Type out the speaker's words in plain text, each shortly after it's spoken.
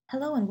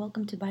Hello and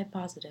welcome to Bi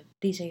Positive.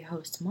 These are your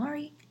hosts,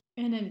 Mari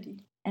and Emily.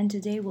 And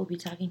today we'll be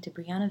talking to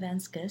Briana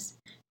Venskus,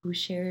 who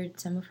shared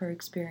some of her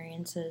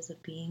experiences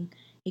of being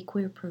a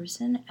queer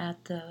person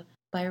at the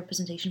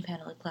Bi-Representation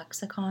panel at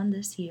Lexicon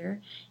this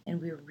year,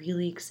 and we're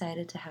really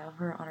excited to have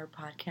her on our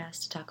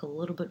podcast to talk a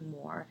little bit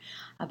more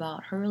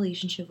about her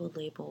relationship with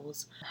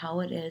labels,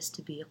 how it is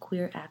to be a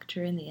queer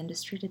actor in the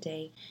industry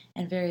today,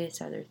 and various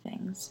other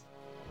things.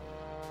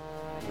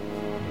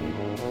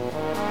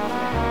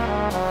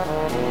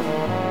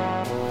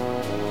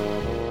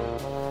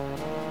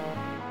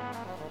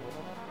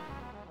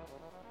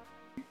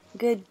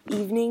 Good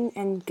evening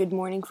and good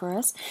morning for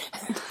us.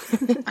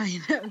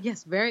 I know,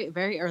 yes, very,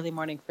 very early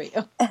morning for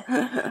you.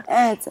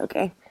 It's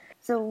okay.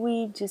 So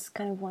we just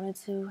kind of wanted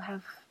to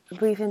have a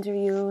brief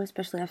interview,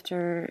 especially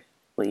after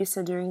what you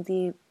said during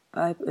the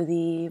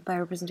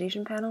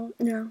Bi-Representation panel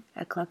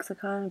at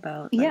Lexicon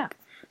about the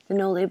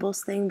no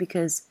labels thing,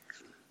 because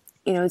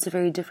it's a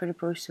very different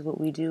approach to what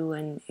we do,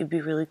 and it'd be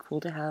really cool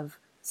to have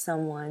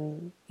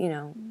someone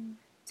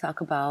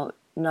talk about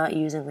not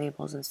using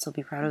labels and still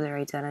be proud of their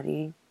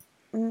identity,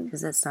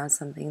 because that's not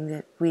something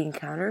that we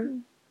encounter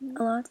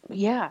a lot.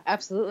 Yeah,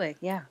 absolutely,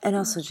 yeah. And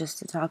also just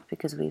to talk,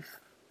 because we've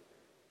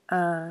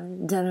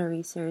done our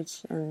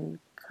research and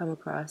come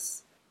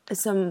across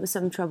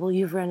some trouble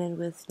you've run in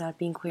with not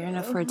being queer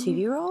enough for a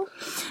TV role.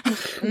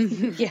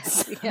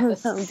 Yes.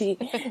 That'll be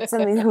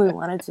something that we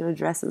wanted to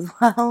address as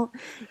well,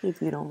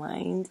 if you don't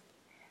mind.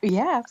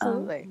 Yeah,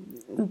 absolutely.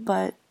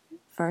 But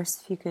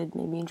first, if you could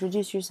maybe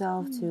introduce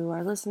yourself to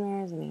our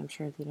listeners. I mean, I'm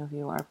sure they know who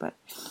you are, but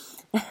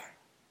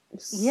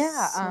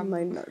yeah,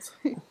 might not.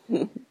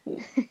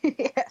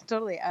 Yeah,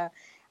 totally.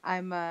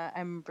 I'm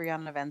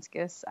Briana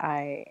Venskus.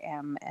 I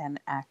am an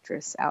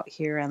actress out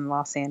here in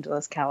Los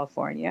Angeles,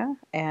 California,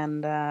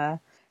 and I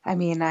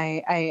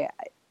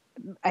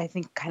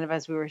think, kind of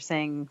as we were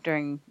saying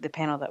during the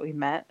panel that we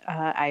met,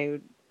 I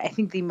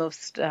think the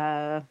most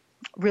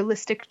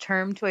realistic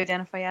term to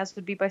identify as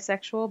would be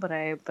bisexual, but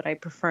I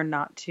prefer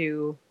not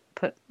to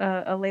put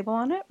a label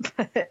on it.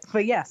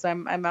 But yes,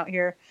 I'm out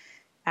here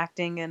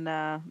acting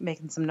and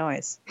making some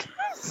noise.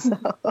 So.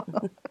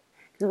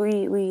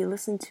 We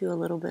listened to a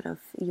little bit of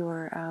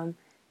your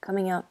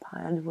coming out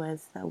pod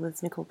with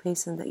Nicole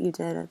Payson that you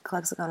did at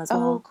Lexicon as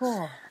well. Oh,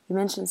 cool. You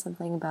mentioned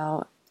something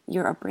about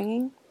your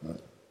upbringing,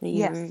 that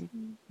you were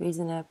raised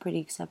in a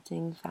pretty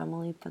accepting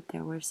family, but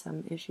there were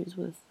some issues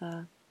with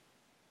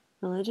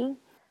religion.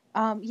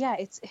 Yeah,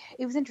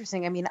 it was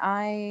interesting. I mean,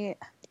 I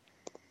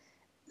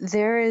think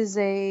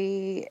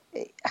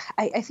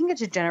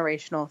it's a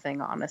generational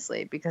thing,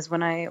 honestly, because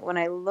when I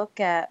look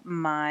at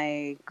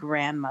my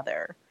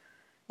grandmother,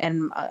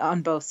 and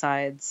on both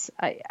sides,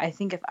 I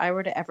think if I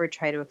were to ever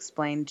try to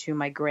explain to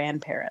my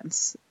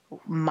grandparents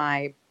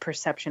my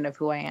perception of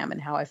who I am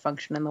and how I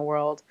function in the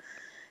world,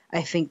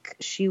 I think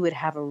she would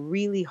have a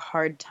really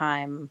hard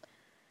time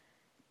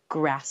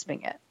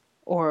grasping it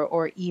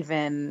or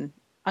even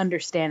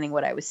understanding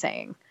what I was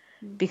saying.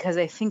 Because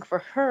I think for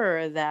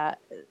her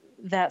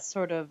that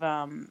sort of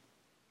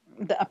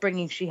the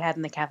upbringing she had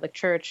in the Catholic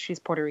Church, she's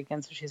Puerto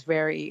Rican, so she's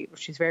very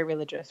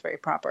religious, very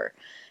proper.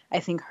 I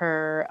think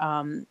her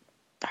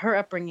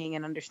upbringing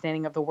and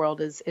understanding of the world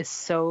is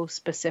so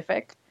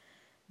specific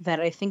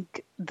that I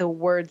think the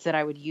words that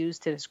I would use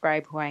to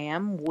describe who I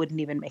am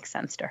wouldn't even make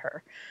sense to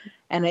her.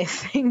 And I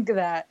think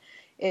that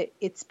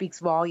it speaks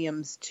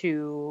volumes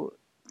to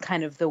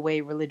kind of the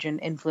way religion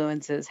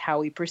influences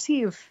how we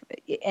perceive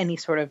any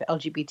sort of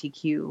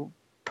LGBTQ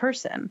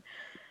person,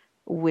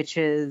 which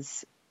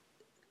is,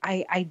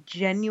 I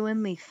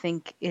genuinely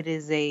think it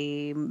is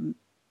a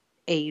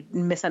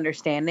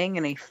misunderstanding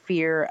and a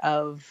fear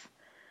of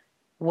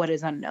what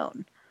is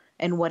unknown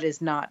and what is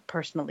not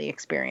personally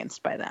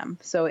experienced by them.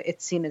 So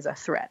it's seen as a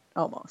threat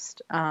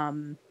almost. I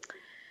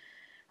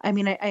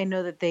mean, I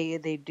know that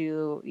they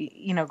do,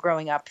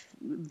 growing up,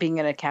 being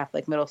in a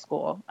Catholic middle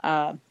school,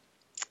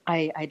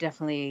 I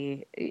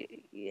definitely,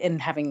 in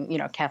having,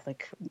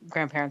 Catholic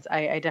grandparents,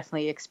 I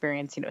definitely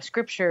experienced,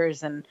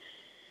 scriptures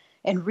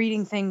and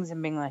reading things and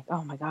being like,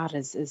 oh my God,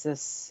 is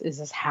this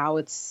how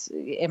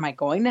am I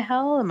going to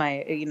hell? Am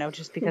I,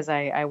 just because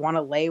I want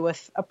to lay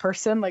with a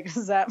person? Like,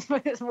 is that,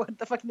 what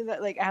the fuck is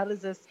that? Like, how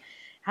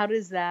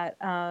does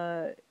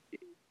that,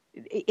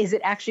 is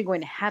it actually going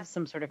to have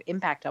some sort of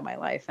impact on my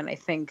life? And I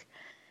think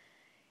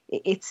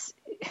it's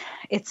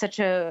such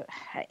a,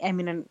 I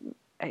mean,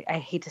 I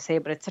hate to say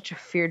it, but it's such a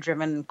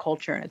fear-driven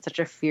culture, and it's such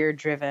a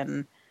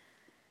fear-driven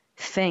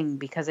thing,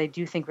 because I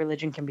do think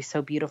religion can be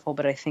so beautiful,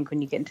 but I think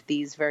when you get into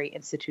these very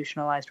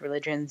institutionalized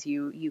religions,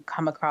 you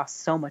come across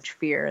so much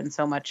fear and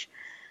so much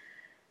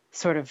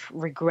sort of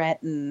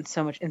regret and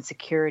so much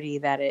insecurity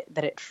that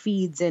it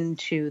feeds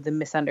into the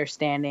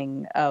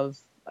misunderstanding of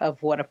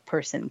what a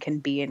person can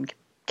be and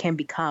can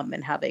become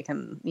and how they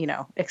can,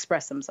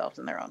 express themselves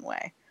in their own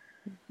way.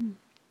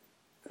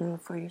 Mm-hmm.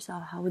 For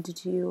yourself, how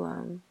did you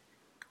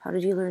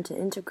learn to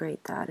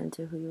integrate that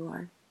into who you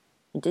are?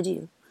 And did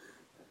you?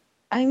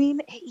 I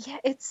mean, yeah,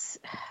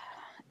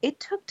 it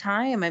took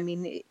time. I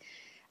mean,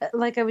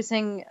 like I was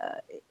saying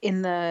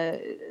in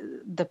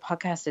the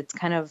podcast, it's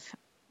kind of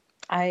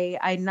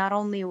I not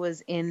only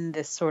was in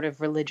this sort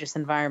of religious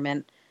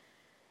environment,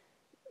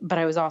 but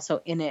I was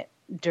also in it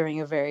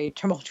during a very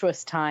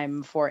tumultuous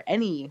time for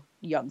any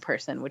young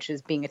person, which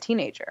is being a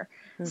teenager.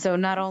 Mm-hmm. So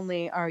not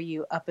only are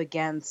you up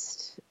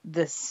against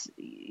this,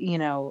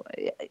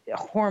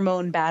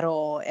 hormone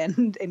battle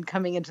and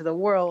coming into the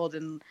world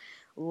and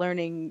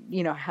learning,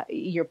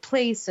 your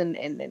place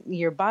and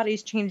your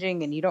body's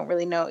changing and you don't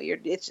really know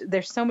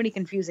there's so many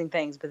confusing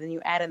things, but then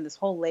you add in this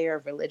whole layer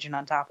of religion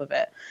on top of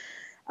it.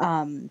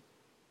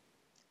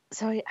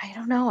 So I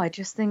don't know. I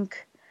just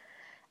think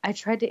I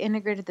tried to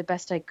integrate it the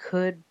best I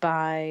could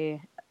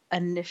by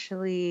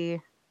initially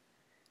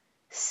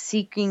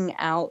seeking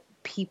out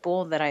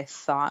people that I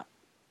thought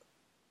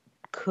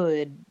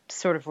could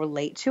sort of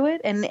relate to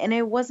it. And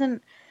I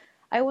wasn't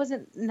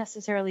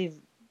necessarily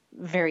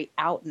very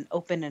out and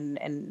open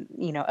and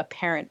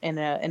apparent in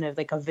a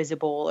like a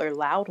visible or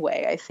loud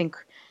way. I think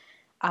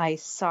I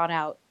sought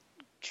out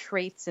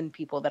traits in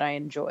people that I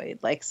enjoyed,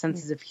 like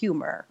senses of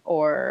humor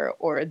or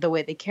the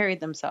way they carried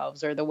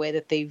themselves or the way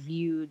that they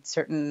viewed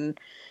certain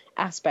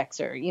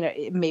aspects, or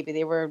maybe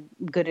they were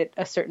good at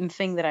a certain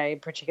thing that I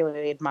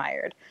particularly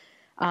admired.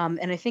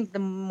 And I think the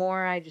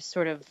more I just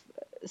sort of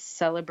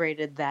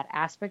celebrated that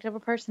aspect of a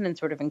person and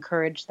sort of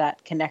encouraged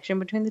that connection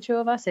between the two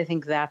of us, I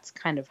think that's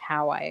kind of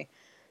how I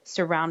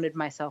surrounded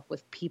myself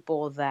with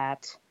people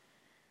that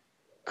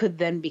could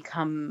then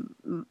become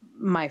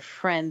my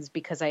friends,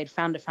 because I had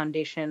found a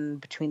foundation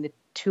between the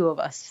two of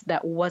us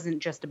that wasn't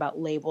just about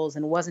labels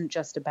and wasn't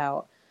just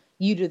about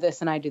you do this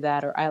and I do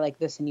that, or I like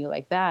this and you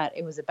like that.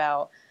 It was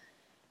about,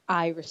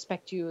 I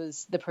respect you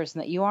as the person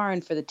that you are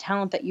and for the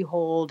talent that you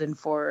hold and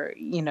for,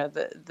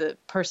 the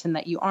person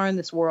that you are in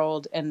this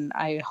world. And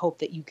I hope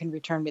that you can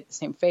return me the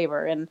same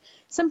favor. And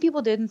some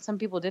people did and some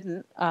people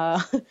didn't.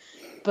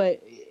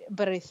 But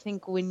I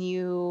think when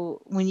you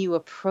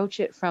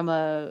approach it from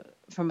a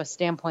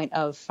standpoint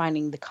of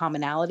finding the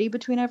commonality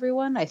between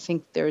everyone, I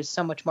think there's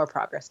so much more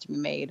progress to be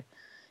made.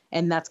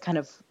 And that's kind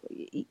of,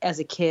 as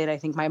a kid, I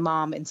think my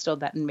mom instilled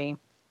that in me.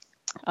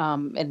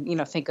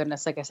 And, thank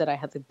goodness, like I said, I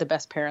had the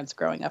best parents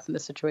growing up in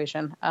this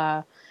situation.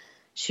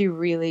 She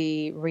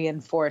really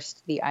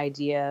reinforced the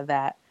idea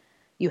that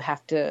you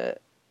have to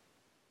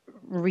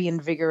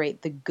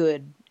reinvigorate the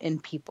good in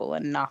people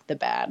and not the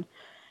bad.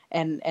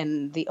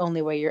 And the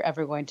only way you're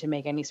ever going to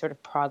make any sort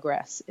of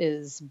progress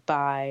is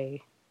by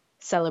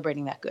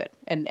celebrating that good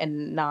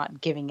and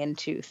not giving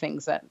into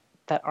things that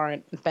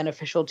aren't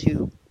beneficial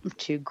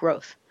to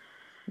growth.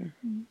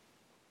 Mm-hmm.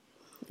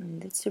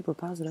 That's super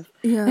positive.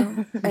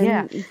 Yeah.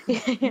 Yeah.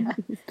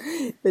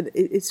 But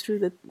it's true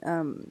that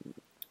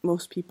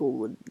most people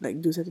would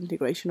like do that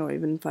integration or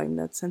even find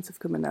that sense of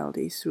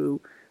commonality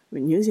through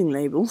using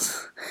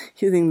labels,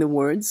 using the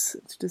words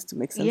just to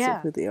make sense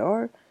of who they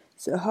are.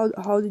 So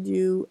how did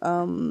you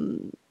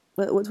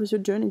what was your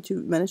journey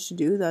to manage to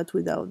do that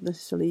without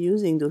necessarily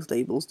using those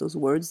labels, those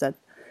words that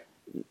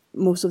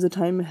most of the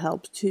time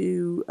help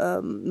to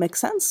make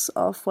sense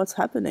of what's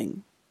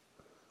happening?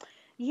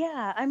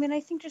 Yeah, I mean, I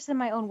think just in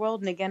my own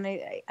world, and again,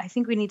 I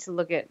think we need to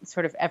look at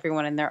sort of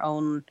everyone in their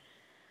own,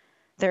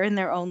 they're in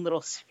their own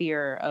little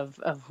sphere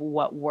of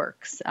what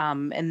works.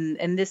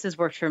 And this has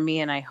worked for me,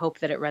 and I hope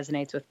that it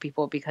resonates with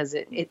people, because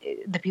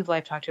the people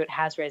I've talked to, it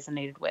has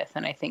resonated with,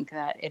 and I think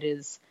that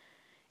it's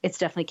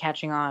definitely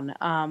catching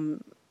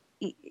on.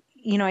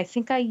 I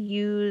think I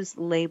use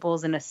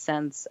labels in a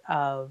sense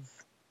of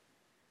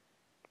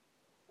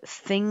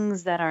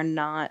things that are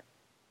not,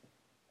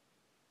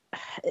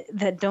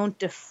 that don't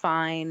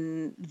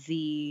define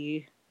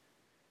the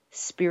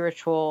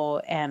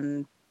spiritual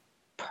and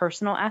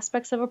personal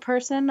aspects of a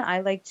person. I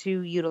like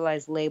to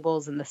utilize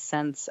labels in the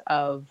sense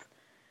of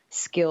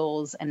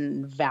skills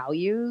and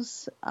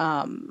values.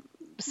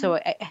 So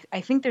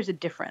I think there's a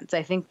difference.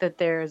 I think that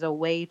there's a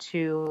way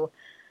to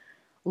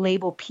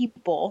label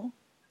people,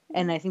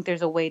 and I think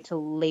there's a way to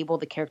label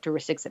the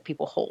characteristics that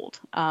people hold.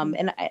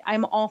 And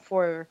I'm all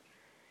for,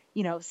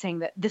 saying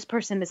that this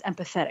person is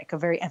empathetic, a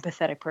very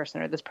empathetic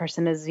person, or this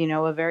person is,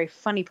 a very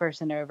funny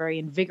person, or a very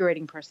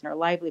invigorating person, or a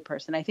lively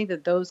person. I think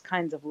that those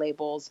kinds of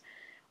labels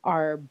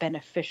are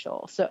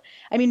beneficial. So,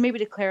 I mean, maybe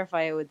to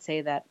clarify, I would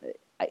say that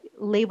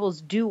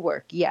labels do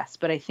work, yes,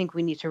 but I think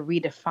we need to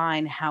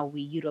redefine how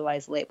we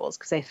utilize labels,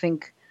 because I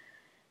think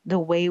the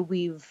way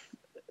we've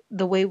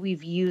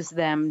used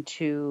them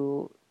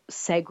to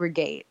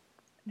segregate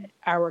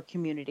our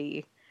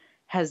community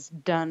has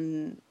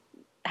done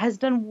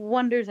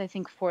wonders, I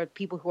think, for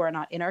people who are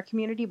not in our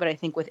community, but I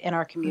think within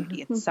our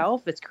community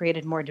itself, it's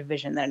created more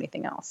division than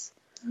anything else.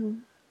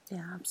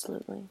 Yeah,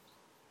 absolutely.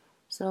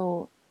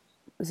 So,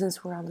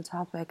 since we're on the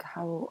topic,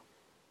 how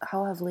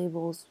have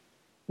labels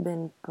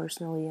been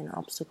personally an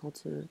obstacle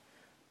to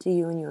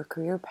you in your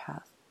career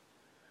path?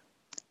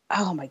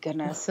 Oh my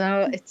goodness.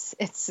 So it's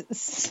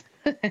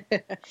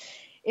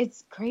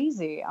it's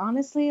crazy.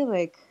 Honestly,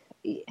 like,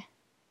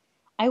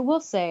 I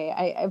will say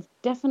I've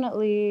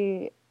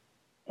definitely,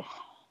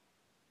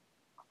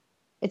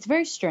 it's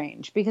very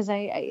strange, because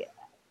I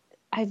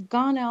I've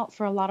gone out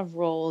for a lot of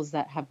roles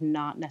that have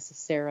not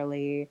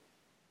necessarily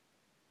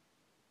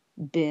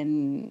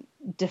been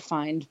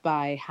defined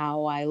by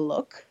how I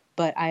look,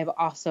 but I've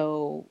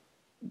also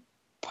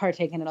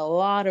partaken in a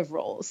lot of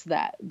roles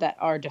that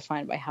are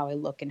defined by how I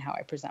look and how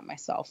I present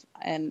myself.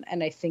 And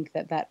I think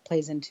that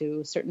plays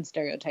into certain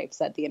stereotypes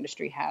that the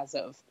industry has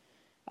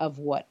of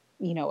what,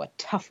 you know, a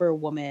tougher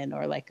woman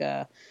or like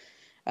a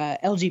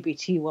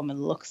LGBT woman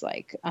looks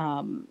like.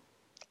 And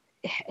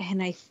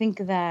I think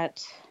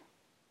that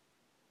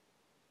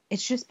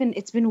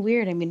it's been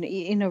weird. I mean,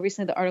 you know,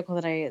 recently the article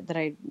that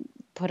I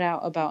put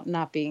out about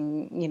not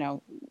being, you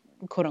know,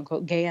 quote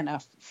unquote gay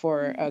enough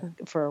for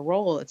a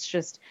role. It's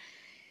just,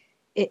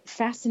 it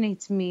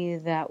fascinates me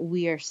that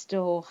we are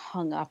still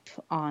hung up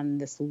on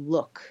this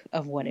look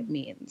of what it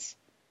means.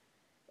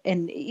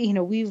 And, you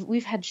know,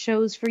 we've had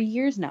shows for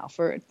years now,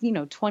 for, you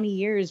know, 20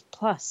 years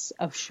plus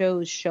of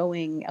shows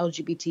showing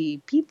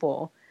LGBT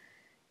people.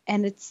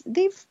 And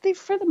they've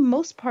for the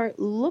most part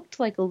looked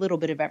like a little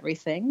bit of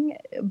everything.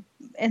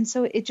 And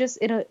so it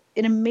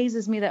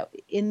amazes me that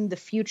in the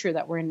future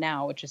that we're in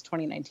now, which is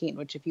 2019,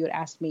 which if you had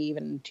asked me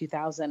even in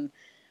 2000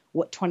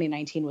 what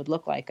 2019 would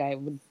look like, I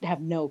would have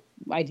no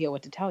idea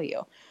what to tell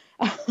you.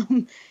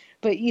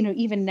 But, you know,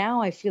 even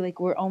now I feel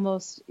like we're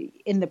almost,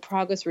 in the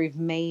progress we've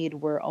made,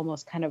 we're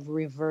almost kind of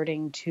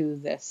reverting to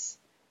this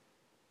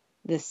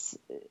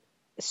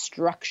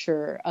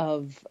structure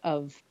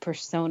of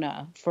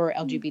persona for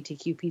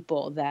LGBTQ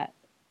people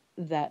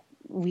that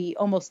we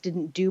almost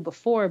didn't do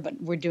before,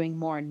 but we're doing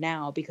more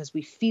now because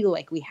we feel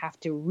like we have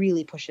to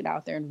really push it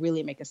out there and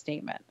really make a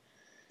statement.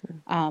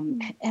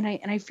 And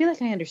I feel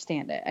like I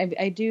understand it.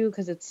 I do,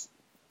 because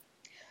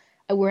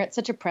we're at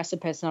such a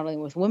precipice, not only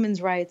with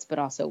women's rights, but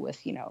also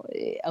with, you know,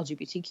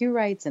 LGBTQ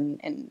rights,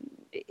 and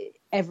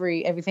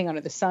everything under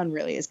the sun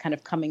really is kind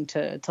of coming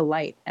to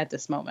light at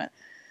this moment.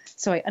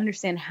 So I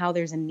understand how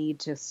there's a need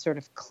to sort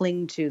of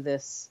cling to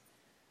this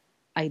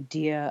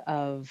idea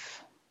of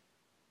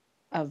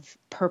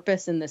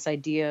purpose and this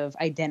idea of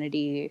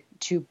identity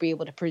to be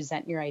able to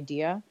present your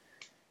idea.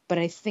 But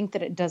I think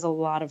that it does a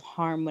lot of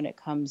harm when it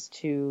comes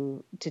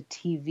to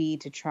TV,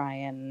 to try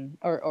and,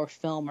 or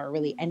film, or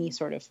really any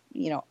sort of,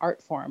 you know,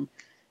 art form,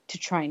 to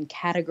try and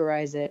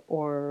categorize it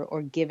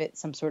or give it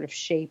some sort of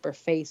shape or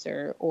face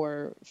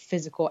or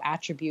physical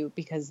attribute,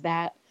 because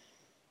that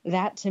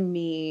to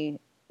me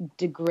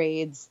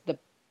degrades the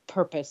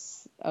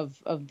purpose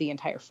of the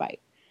entire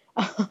fight.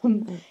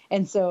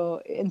 And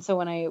so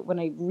when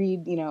I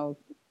read, you know,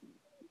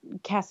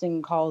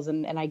 casting calls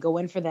and I go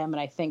in for them and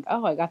I think,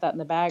 oh, I got that in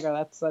the bag, or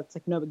that's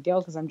like no big deal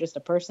because I'm just a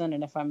person,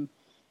 and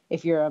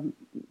if you're a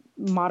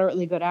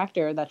moderately good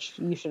actor,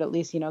 you should at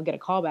least, you know, get a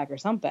callback or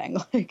something.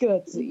 Like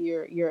that's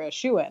you're a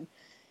shoo-in.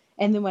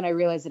 And then when I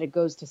realized that it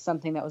goes to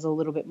something that was a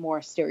little bit more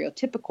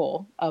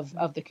stereotypical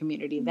of the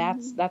community,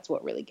 that's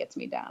what really gets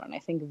me down. And I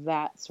think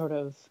that sort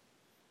of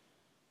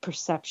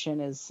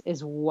perception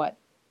is what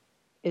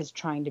is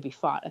trying to be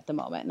fought at the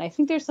moment. And I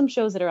think there's some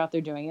shows that are out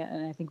there doing it.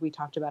 And I think we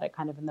talked about it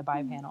kind of in the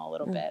bi panel a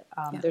little bit.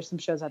 There's some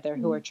shows out there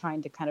who are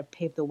trying to kind of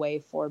pave the way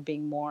for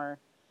being more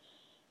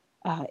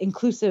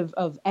inclusive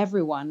of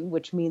everyone,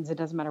 which means it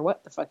doesn't matter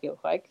what the fuck you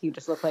look like. You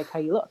just look like how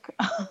you look.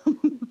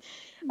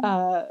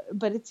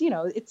 But it's, you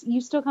know,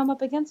 you still come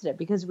up against it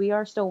because we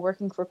are still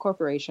working for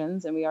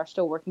corporations and we are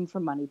still working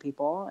for money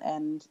people,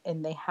 and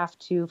they have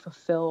to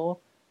fulfill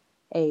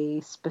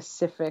a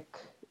specific,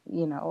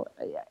 you know,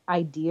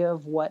 idea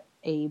of what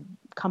a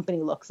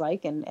company looks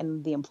like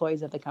and the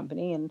employees of the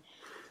company. And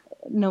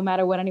no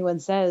matter what anyone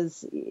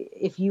says,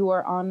 if you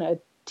are on a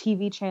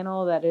TV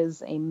channel that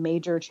is a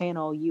major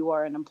channel, you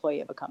are an employee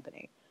of a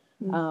company.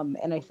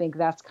 And I think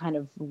that's kind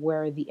of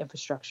where the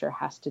infrastructure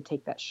has to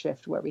take that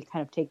shift, where we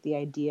kind of take the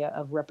idea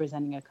of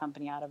representing a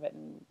company out of it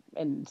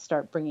and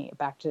start bringing it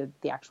back to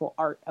the actual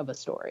art of a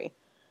story.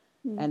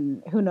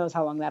 And who knows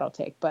how long that'll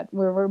take, but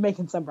we're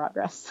making some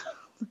progress.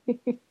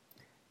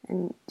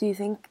 And do you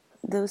think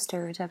those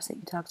stereotypes that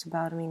you talked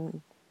about, I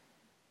mean,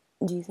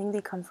 do you think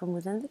they come from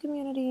within the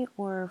community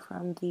or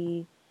from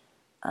the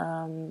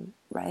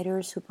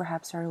writers who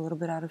perhaps are a little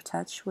bit out of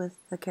touch with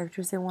the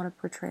characters they want to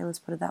portray, let's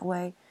put it that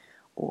way?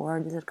 Or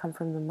does it come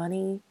from the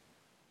money?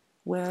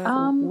 Where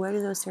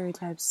do those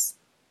stereotypes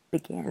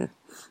begin?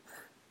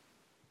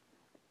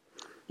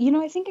 You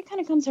know, I think it kind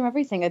of comes from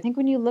everything. I think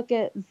when you look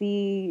at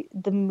the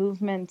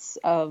movements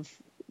of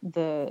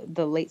the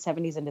late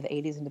 70s into the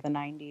 80s into the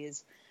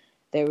 90s,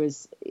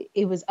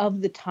 it was of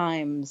the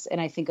times,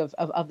 and I think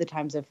of the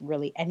times of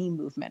really any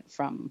movement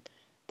from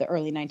the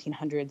early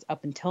 1900s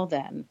up until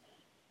then,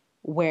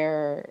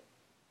 where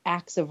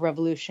acts of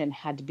revolution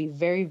had to be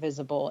very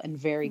visible and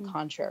very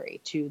contrary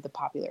to the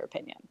popular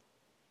opinion.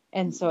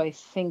 And so I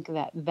think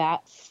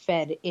that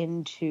fed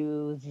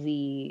into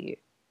the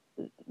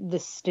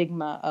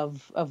stigma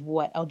of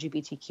what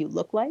LGBTQ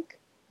looked like.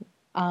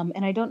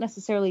 And I don't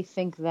necessarily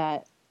think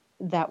that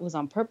was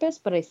on purpose,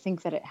 but I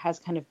think that it has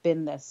kind of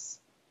been this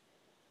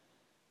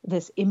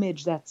this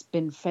image that's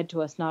been fed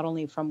to us not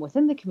only from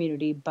within the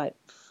community but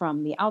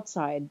from the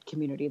outside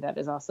community that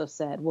has also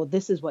said, well,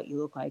 this is what you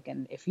look like,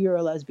 and if you're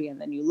a lesbian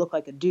then you look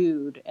like a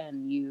dude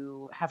and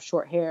you have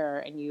short hair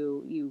and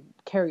you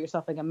carry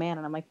yourself like a man.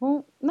 And I'm like,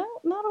 well, no,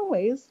 not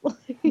always.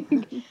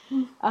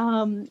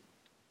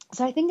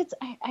 So I think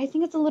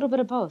it's a little bit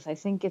of both. I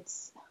think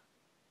it's,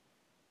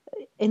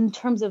 in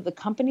terms of the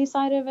company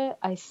side of it,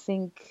 I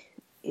think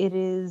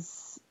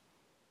it's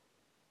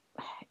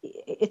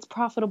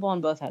profitable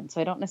on both ends.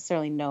 So I don't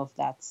necessarily know if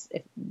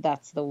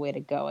that's the way to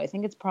go. I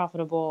think it's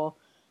profitable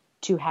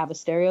to have a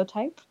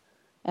stereotype,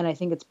 and I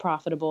think it's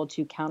profitable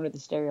to counter the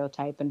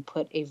stereotype and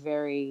put a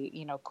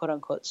very, quote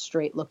unquote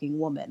straight looking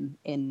woman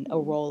in a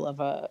role of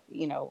a,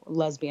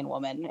 lesbian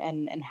woman,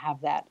 and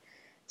have that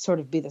sort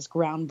of be this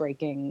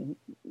groundbreaking,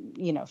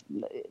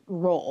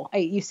 role.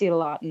 You see it a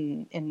lot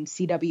in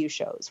CW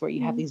shows where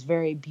you have these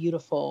very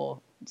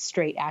beautiful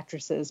straight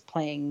actresses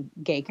playing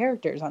gay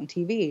characters on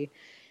TV.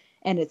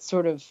 And it's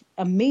sort of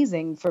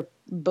amazing for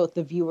both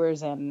the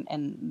viewers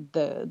and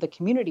the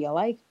community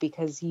alike,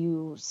 because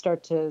you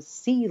start to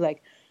see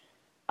like,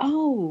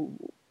 oh,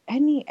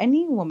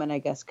 any woman, I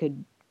guess,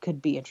 could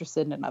be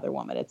interested in another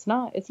woman. It's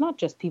not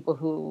just people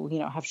who,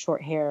 have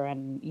short hair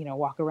and,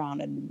 walk around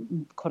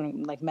in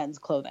like men's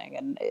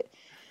clothing.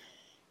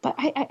 But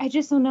I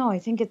just don't know. I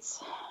think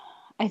it's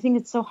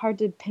so hard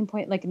to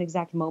pinpoint like an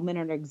exact moment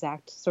or an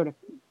exact sort of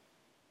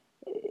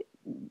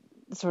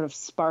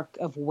spark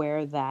of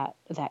where that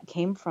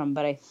came from.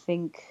 But I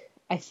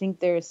think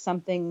there's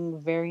something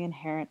very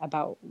inherent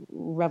about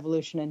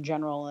revolution in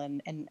general,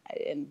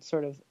 and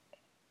sort of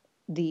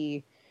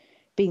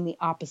being the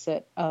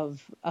opposite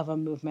of a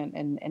movement,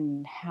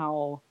 and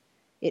how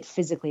it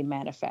physically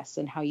manifests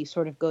and how you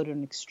sort of go to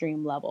an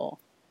extreme level.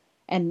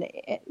 And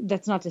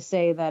that's not to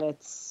say that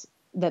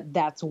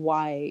that's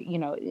why,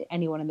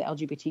 anyone in the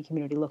LGBT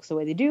community looks the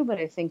way they do, but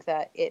I think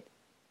that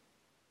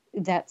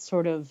that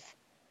sort of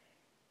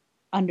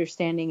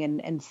understanding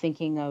and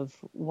thinking of,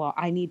 well,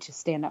 I need to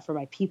stand up for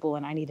my people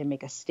and I need to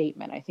make a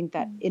statement, I think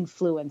that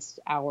influenced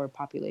our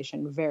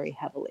population very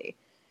heavily.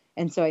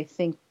 And so I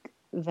think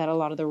that a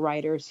lot of the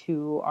writers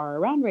who are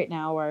around right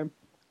now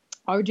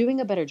are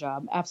doing a better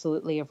job,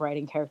 absolutely, of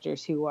writing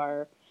characters who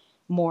are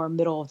more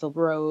middle of the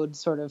road,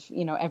 sort of,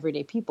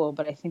 everyday people.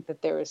 But I think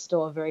that there is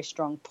still a very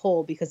strong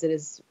pull, because it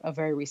is a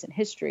very recent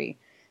history,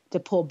 to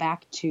pull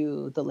back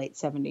to the late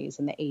 70s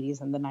and the 80s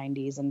and the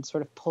 90s, and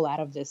sort of pull out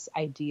of this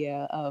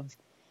idea of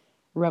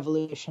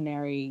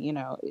revolutionary,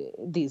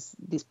 these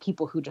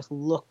people who just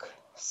look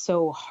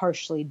so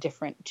harshly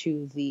different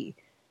to the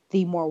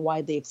more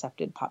widely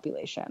accepted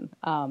population.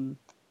 And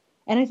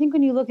I think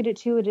when you look at it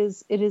too, it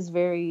is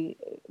very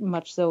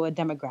much so a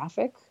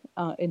demographic,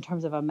 in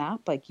terms of a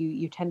map. Like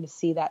you tend to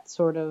see that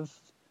sort of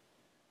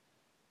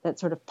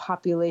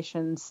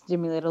population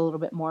stimulate a little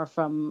bit more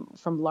from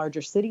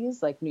larger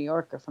cities like New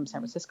York, or from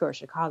San Francisco or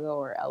Chicago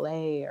or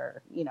LA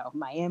or,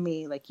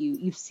 Miami. Like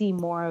you see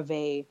more of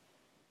a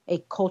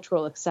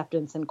cultural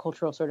acceptance and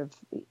cultural sort of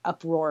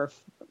uproar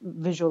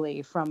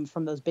visually from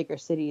those bigger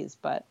cities.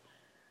 But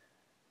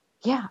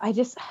yeah,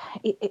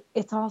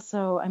 it's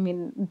also, I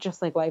mean,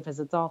 just like life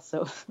is, it's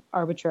also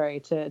arbitrary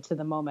to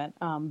the moment.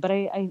 But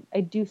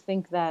I do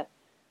think that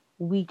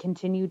we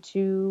continue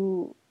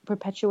to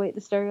perpetuate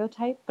the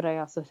stereotype, but I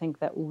also think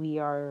that we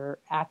are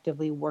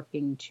actively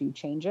working to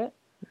change it.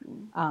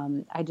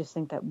 I just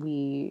think that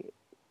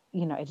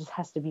it just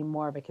has to be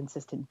more of a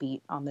consistent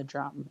beat on the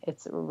drum. I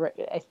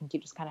think you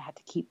just kind of have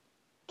to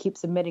keep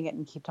submitting it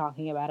and keep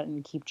talking about it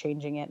and keep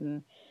changing it,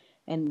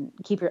 and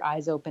keep your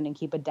eyes open and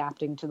keep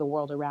adapting to the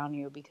world around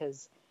you,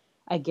 because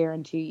I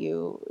guarantee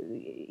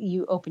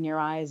you open your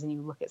eyes and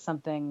you look at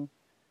something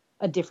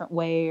a different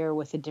way or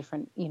with a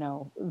different,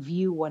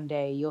 view one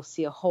day, you'll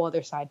see a whole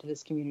other side to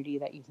this community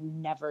that you've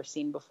never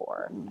seen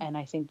before. And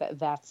I think that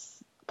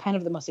that's kind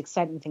of the most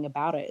exciting thing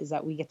about it, is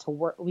that we get to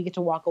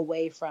walk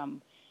away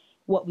from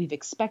what we've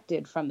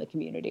expected from the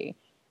community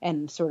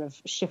and sort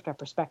of shift our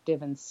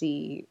perspective and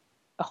see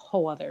a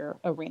whole other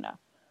arena.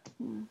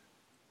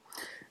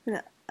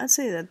 Yeah, I'd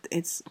say that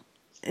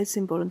it's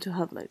important to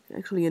have like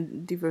actually a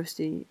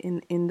diversity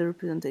in the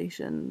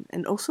representation,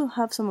 and also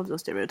have some of those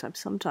stereotypes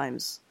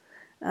sometimes.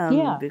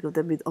 Because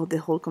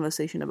the whole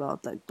conversation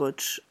about like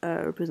butch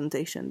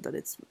representation, that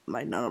it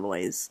might not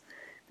always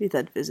be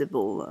that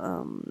visible,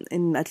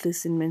 at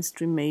least in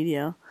mainstream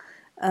media.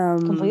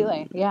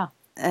 Completely, yeah.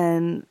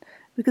 And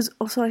because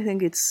also I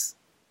think it's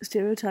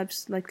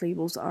stereotypes, like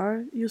labels,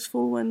 are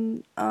useful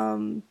when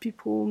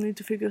people need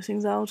to figure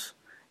things out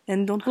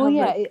and don't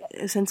have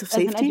a sense of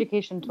safety. As an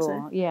education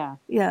tool, yeah.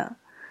 Yeah.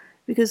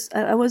 Because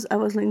I was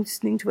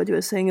listening to what you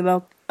were saying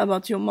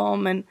about your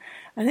mom, and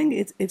I think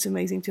it's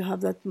amazing to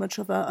have that much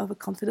of a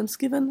confidence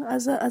given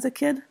as a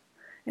kid,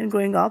 and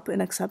growing up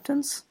in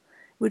acceptance,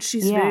 which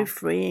is very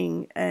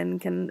freeing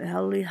and can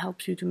really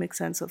help you to make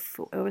sense of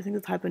everything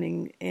that's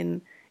happening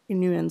in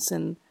nuance,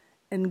 and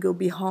go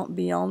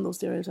beyond those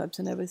stereotypes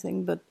and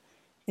everything. But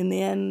in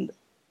the end,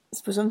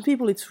 for some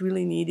people, it's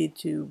really needed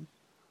to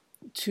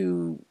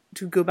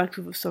go back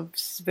to some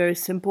very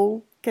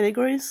simple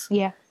categories.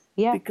 Yeah.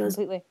 Yeah, because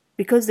completely.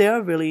 they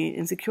are really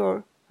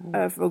insecure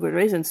for good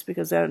reasons,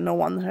 because there no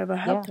one ever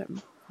helped Yeah.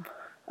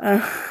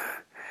 them.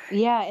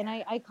 Yeah, and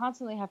I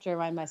constantly have to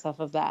remind myself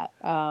of that,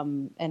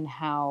 and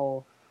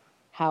how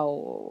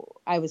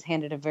I was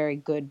handed a very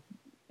good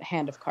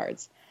hand of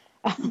cards,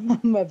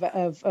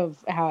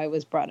 of how I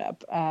was brought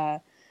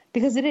up,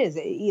 because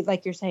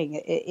like you're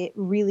saying, it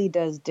really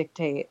does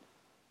dictate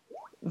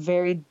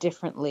very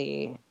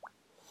differently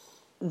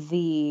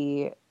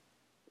the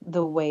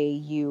way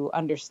you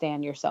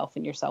understand yourself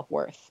and your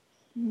self-worth.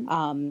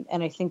 And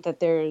I think that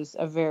there's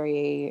a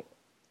very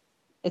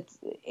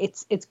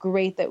it's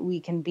great that we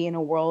can be in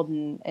a world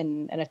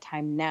and a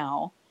time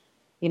now.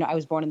 You know, I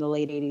was born in the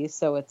late 80s,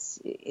 so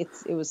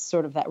it was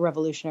sort of that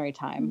revolutionary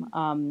time.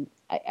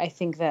 I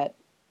think that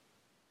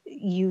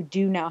you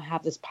do now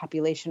have this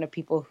population of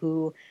people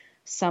who,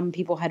 some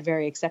people had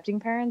very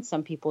accepting parents,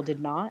 some people did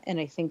not. And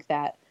I think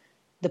that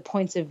the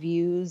points of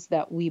views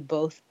that we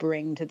both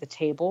bring to the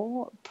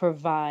table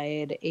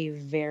provide a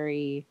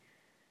very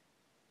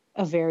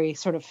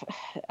sort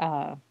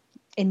of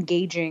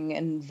engaging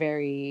and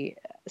very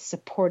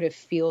supportive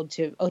field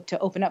to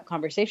open up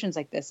conversations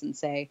like this and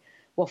say,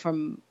 well,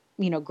 from,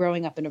 you know,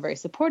 growing up in a very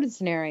supported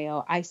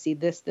scenario, I see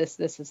this,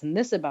 and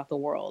this about the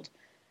world.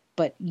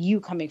 But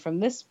you coming from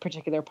this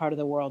particular part of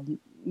the world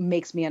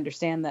makes me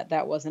understand that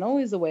that wasn't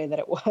always the way that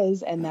it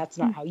was, and that's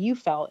not how you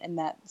felt, and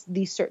that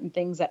these certain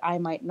things that I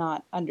might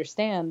not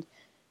understand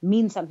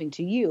mean something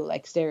to you,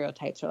 like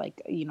stereotypes or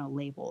like, you know,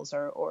 labels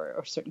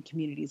or certain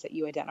communities that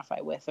you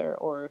identify with,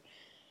 or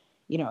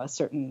you know, a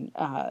certain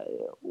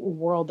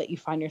world that you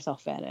find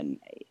yourself in. And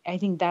I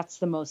think that's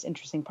the most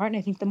interesting part. And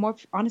I think the more,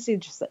 honestly,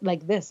 just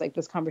like this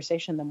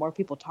conversation, the more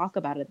people talk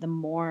about it, the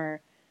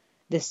more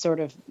this sort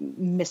of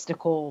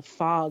mystical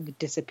fog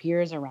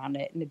disappears around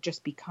it, and it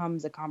just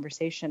becomes a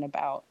conversation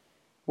about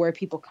where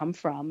people come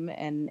from,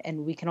 and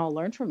we can all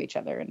learn from each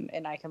other,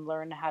 and I can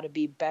learn how to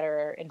be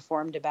better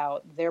informed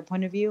about their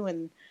point of view,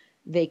 and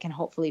they can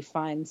hopefully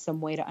find some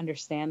way to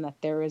understand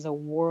that there is a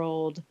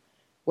world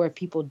where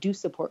people do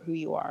support who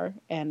you are,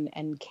 and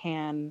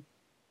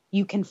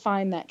you can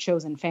find that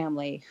chosen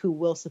family who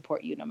will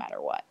support you no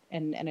matter what.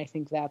 And I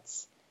think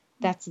that's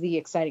the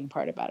exciting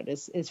part about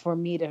it, is for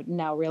me to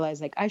now realize,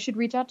 like, I should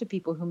reach out to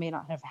people who may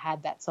not have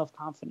had that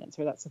self-confidence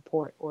or that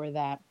support or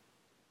that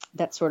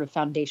sort of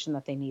foundation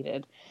that they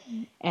needed.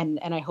 And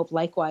I hope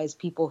likewise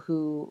people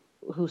who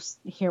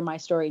hear my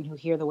story and who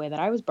hear the way that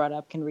I was brought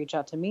up can reach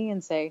out to me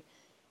and say,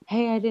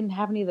 hey, I didn't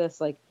have any of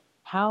this. Like,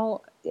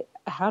 how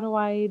do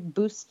I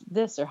boost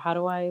this, or how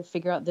do I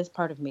figure out this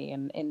part of me?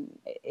 And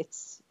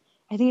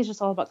I think it's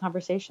just all about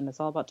conversation. It's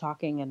all about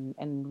talking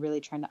and really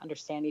trying to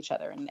understand each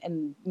other.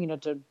 And, you know,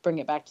 to bring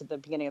it back to the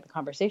beginning of the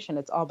conversation,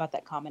 it's all about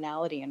that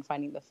commonality and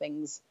finding the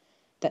things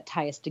that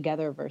tie us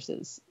together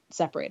versus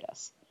separate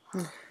us.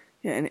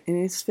 Yeah, and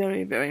it's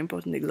very, very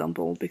important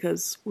example,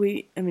 because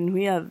we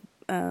have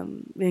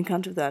we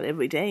encounter that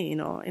every day in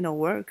our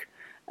work,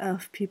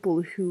 of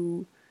people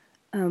who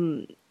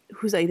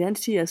whose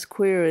identity as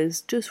queer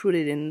is just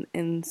rooted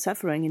in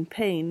suffering, in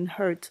pain,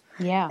 hurt,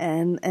 Yeah.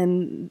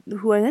 and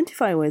who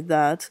identify with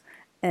that,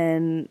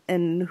 and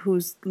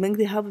whose link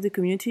they have with the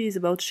community is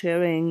about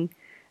sharing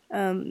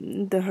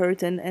the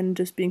hurt and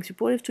just being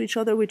supportive to each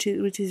other, which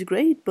is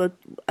great. But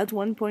at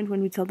one point,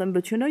 when we tell them,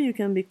 but you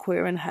can be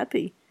queer and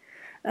happy.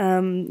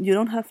 You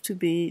don't have to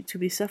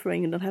be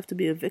suffering. You don't have to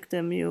be a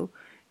victim.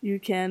 You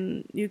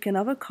can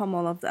overcome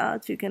all of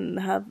that. You can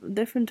have a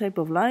different type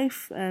of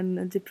life and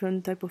a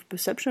different type of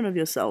perception of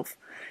yourself.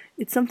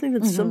 It's something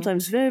that's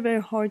sometimes very,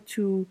 very hard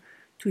to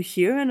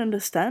hear and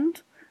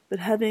understand. But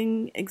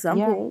having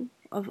example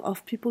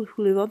of people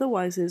who live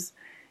otherwise is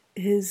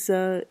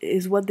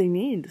what they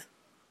need.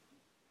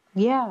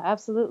 Yeah,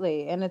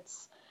 absolutely. And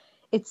it's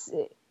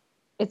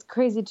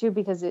crazy too,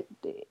 because it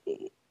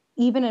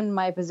even in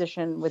my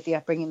position with the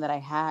upbringing that I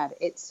had,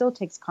 it still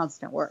takes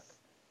constant work.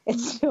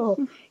 It's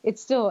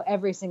still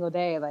every single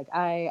day. Like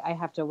I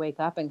have to wake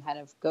up and kind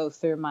of go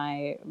through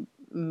my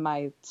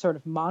sort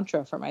of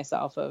mantra for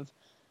myself of,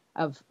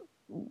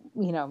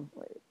 you know,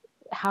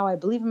 how I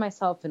believe in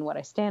myself and what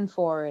I stand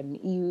for. And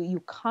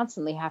you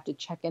constantly have to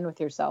check in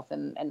with yourself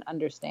and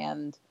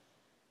understand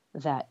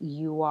that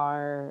you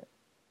are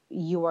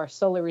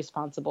solely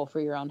responsible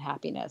for your own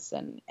happiness,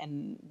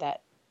 and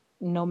that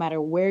no matter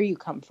where you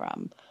come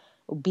from,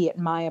 be it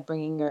my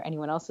upbringing or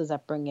anyone else's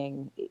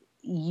upbringing,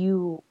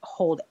 you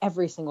hold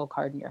every single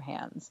card in your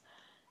hands.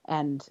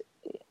 And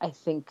I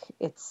think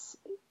it's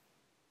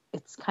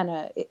kind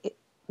of,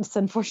 it's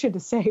unfortunate to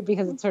say,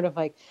 because it's sort of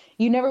like,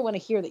 you never want to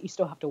hear that you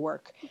still have to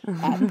work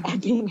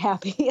at being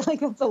happy. Like,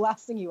 that's the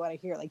last thing you want to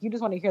hear. Like, you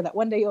just want to hear that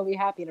one day you'll be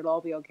happy and it'll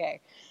all be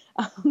okay.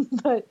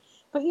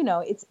 But you know,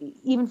 it's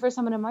even for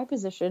someone in my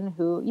position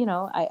who, you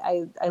know,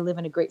 I live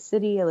in a great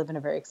city. I live in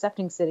a very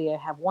accepting city. I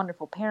have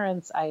wonderful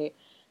parents. I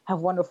have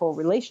wonderful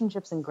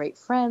relationships and great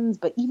friends.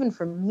 But even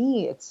for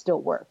me, it's still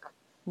work.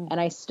 And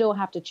I still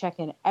have to check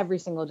in every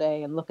single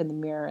day and look in the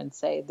mirror and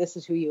say, this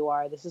is who you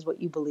are. This is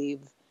what you believe.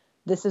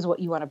 This is what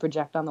you want to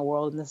project on the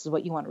world. And this is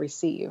what you want to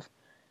receive.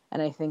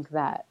 And I think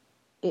that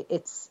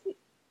it's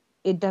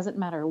it doesn't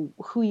matter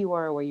who you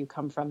are or where you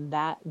come from.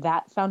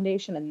 That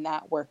foundation and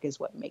that work is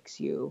what makes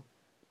you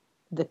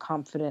the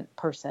confident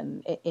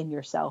person in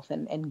yourself,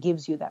 and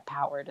gives you that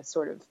power to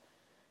sort of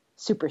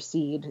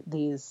supersede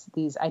these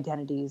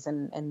identities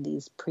and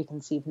these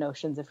preconceived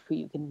notions of who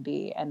you can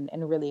be, and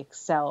really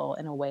excel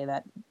in a way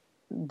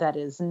that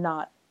is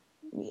not,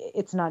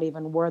 it's not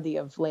even worthy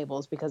of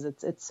labels, because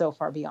it's so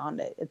far beyond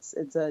it.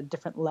 It's a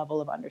different level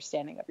of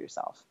understanding of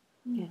yourself.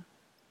 Yeah.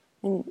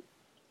 And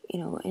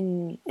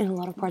in a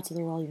lot of parts of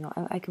the world,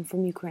 I come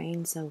from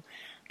Ukraine, so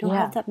don't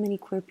have that many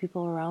queer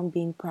people around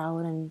being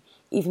proud and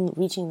even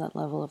reaching that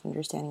level of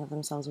understanding of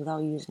themselves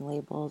without using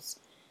labels.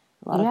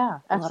 A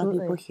lot of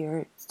people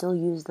here still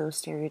use those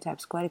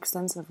stereotypes quite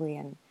extensively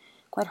and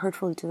quite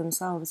hurtfully to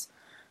themselves.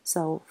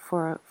 So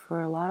for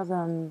a lot of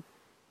them,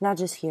 not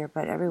just here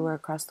but everywhere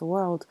across the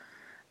world,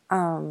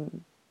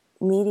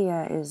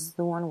 media is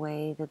the one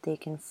way that they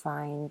can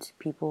find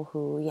people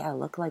who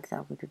look like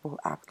them, people who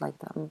act like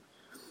them.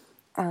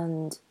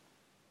 And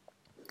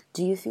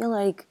do you feel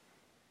like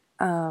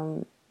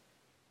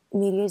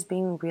media is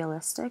being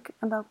realistic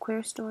about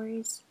queer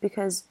stories?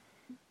 Because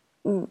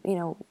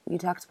you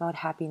talked about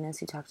happiness,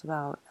 you talked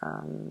about,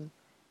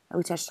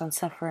 we touched on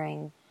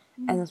suffering,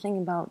 and the thing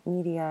about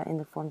media in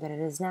the form that it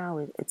is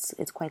now,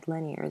 it's quite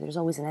linear. There's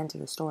always an end to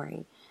the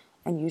story,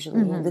 and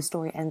usually the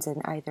story ends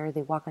in either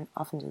they walk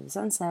off into the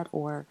sunset,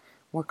 or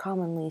more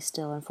commonly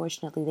still,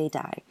 unfortunately, they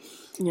die.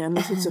 Yeah,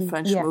 unless it's a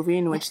French movie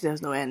in which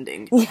there's no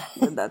ending.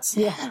 But that's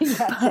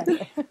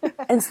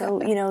and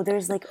so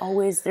there's like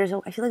always I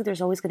feel like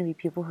there's always going to be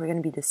people who are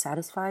going to be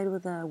dissatisfied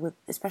with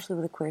especially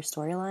with a queer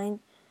storyline,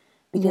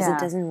 because it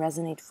doesn't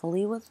resonate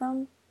fully with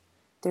them.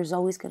 There's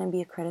always going to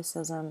be a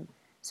criticism.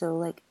 So,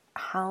 like,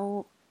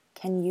 how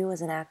can you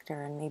as an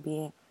actor, and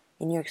maybe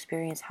in your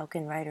experience, how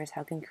can writers,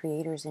 how can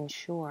creators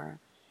ensure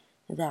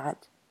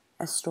that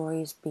a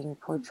story is being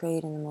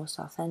portrayed in the most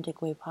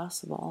authentic way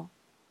possible?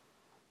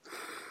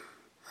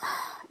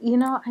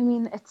 I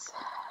mean,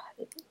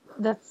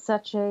 that's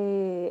such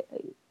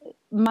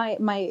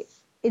my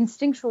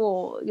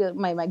instinctual,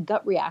 my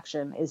gut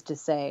reaction is to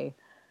say,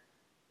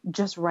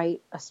 just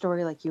write a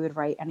story like you would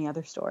write any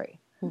other story.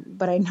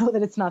 But I know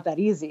that it's not that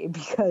easy,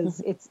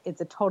 because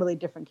it's a totally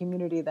different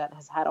community that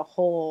has had a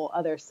whole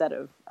other set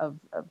of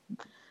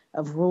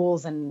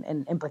rules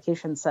and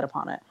implications set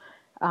upon it.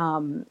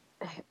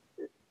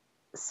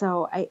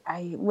 So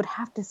I would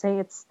have to say,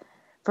 it's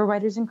for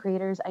writers and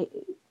creators.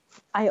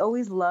 I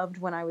always loved,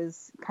 when I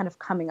was kind of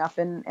coming up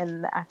in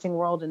the acting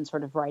world and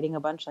sort of writing a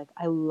bunch, like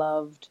I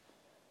loved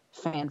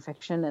fan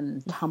fiction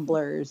and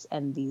Tumblrs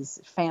and these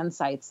fan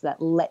sites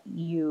that let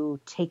you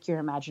take your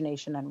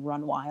imagination and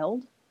run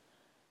wild.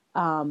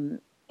 And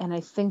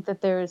I think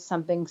that there is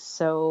something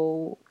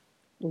so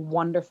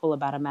wonderful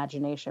about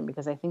imagination,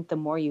 because I think the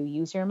more you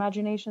use your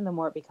imagination, the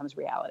more it becomes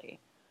reality.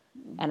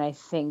 And I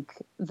think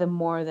the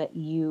more that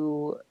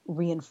you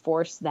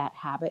reinforce that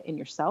habit in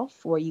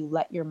yourself, where you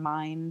let your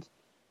mind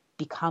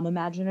become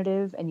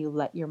imaginative and you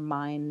let your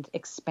mind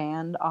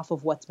expand off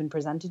of what's been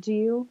presented to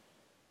you,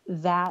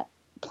 that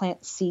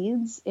plant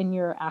seeds in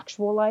your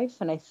actual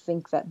life. And I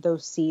think that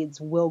those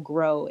seeds will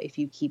grow if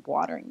you keep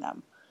watering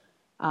them.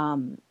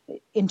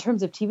 In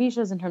terms of TV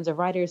shows, in terms of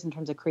writers, in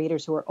terms of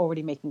creators who are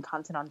already making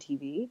content on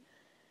TV,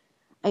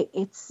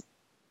 it's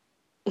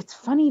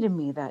funny to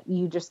me that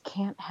you just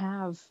can't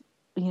have,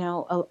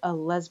 a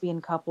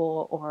lesbian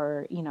couple,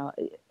 or,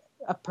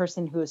 a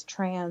person who is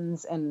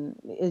trans, and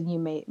you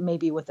may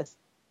be with a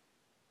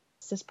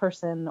cis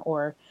person,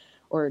 or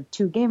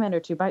two gay men, or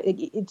two bi.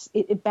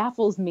 It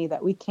baffles me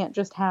that we can't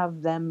just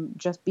have them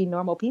just be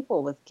normal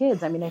people with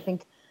kids. I mean, I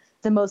think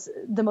the most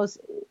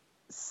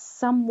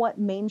somewhat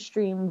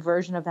mainstream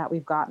version of that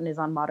we've gotten is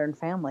on Modern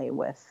Family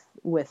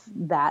with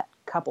that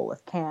couple,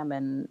 with Cam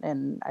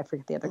and I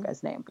forget the other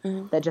guy's name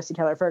that Jesse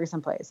Taylor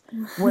Ferguson plays,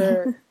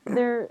 where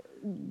they're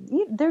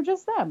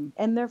just them,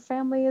 and their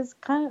family is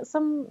kind of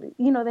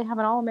they have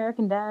an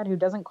all-American dad who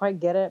doesn't quite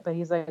get it, but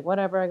he's like,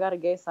 whatever, I got a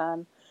gay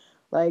son.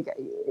 Like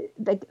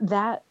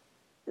that.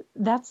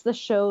 That's the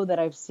show that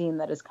I've seen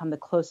that has come the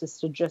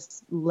closest to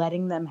just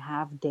letting them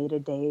have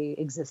day-to-day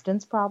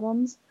existence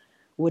problems,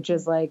 which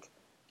is like,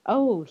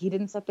 oh, he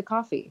didn't set the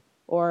coffee,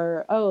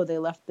 or, oh, they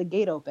left the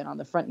gate open on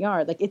the front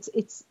yard. Like it's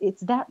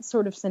that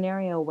sort of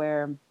scenario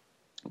where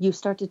you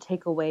start to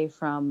take away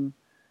from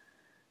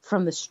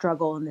the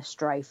struggle and the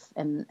strife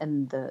and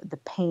the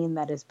pain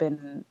that has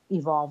been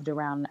evolved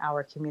around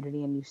our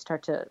community, and you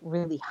start to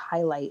really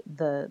highlight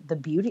the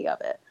beauty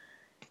of it.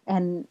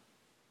 And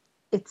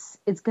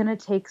it's going to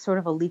take sort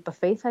of a leap of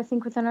faith, I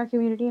think, within our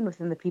community and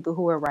within the people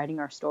who are writing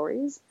our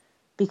stories,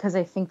 because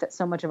I think that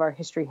so much of our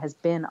history has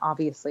been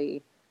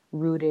obviously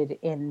rooted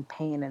in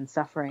pain and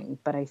suffering.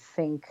 But I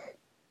think,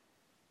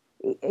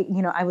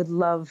 I would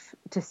love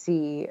to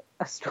see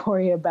a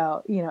story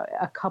about,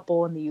 a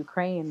couple in the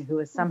Ukraine who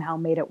has somehow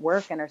made it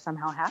work and are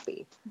somehow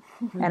happy.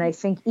 And I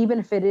think even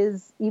if it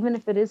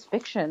is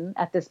fiction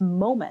at this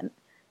moment,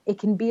 it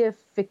can be a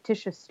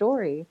fictitious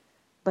story,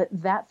 but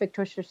that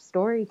fictitious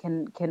story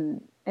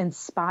can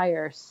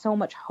inspire so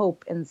much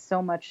hope and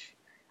so much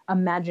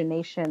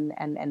imagination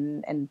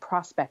and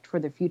prospect for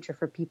the future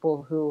for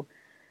people who,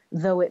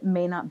 though it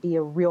may not be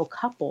a real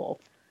couple,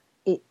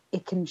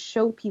 it can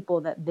show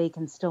people that they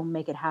can still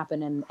make it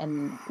happen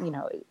and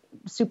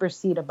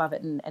supersede above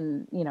it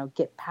and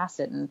get past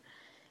it. And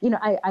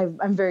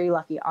I'm very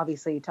lucky,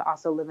 obviously, to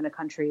also live in a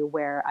country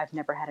where I've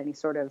never had any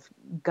sort of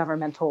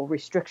governmental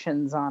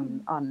restrictions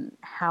on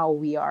how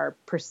we are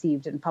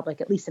perceived in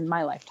public, at least in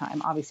my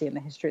lifetime. Obviously, in the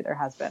history there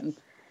has been,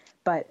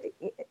 but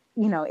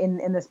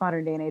in this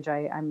modern day and age,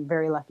 I'm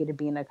very lucky to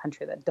be in a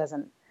country that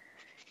doesn't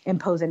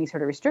impose any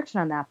sort of restriction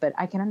on that. But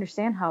I can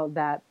understand how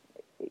that,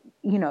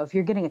 if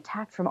you're getting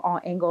attacked from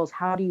all angles,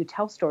 how do you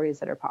tell stories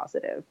that are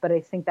positive? But I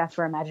think that's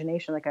where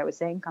imagination, like I was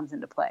saying, comes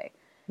into play.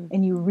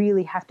 And you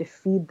really have to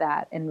feed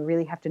that and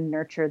really have to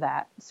nurture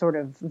that sort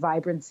of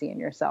vibrancy in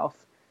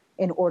yourself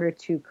in order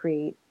to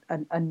create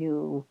a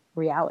new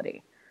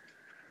reality.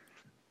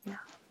 Yeah.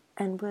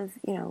 And with,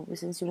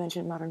 since you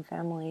mentioned Modern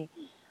Family,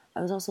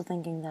 I was also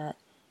thinking that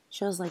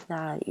shows like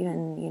that,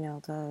 even,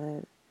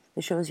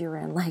 the shows you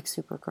ran, like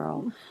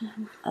Supergirl,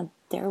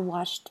 they're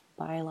watched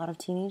by a lot of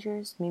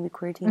teenagers, maybe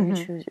queer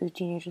teenagers,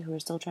 teenagers who are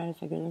still trying to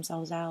figure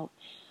themselves out.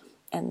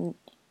 And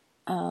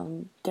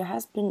there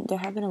have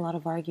been a lot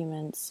of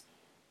arguments,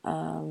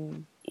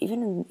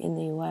 even in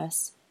the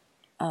U.S.,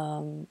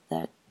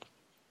 that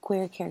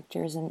queer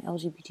characters and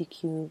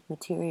LGBTQ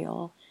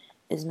material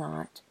is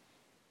not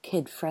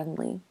kid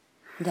friendly,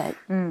 that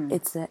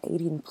it's the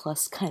 18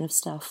 plus kind of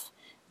stuff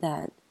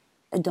that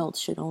adults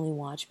should only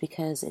watch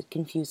because it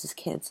confuses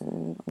kids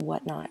and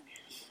whatnot.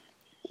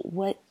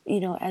 What,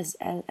 as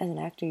an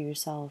actor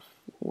yourself,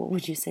 what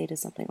would you say to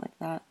something like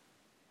that?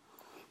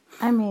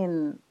 I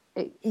mean,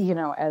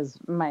 as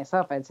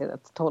myself, I'd say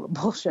that's total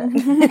bullshit.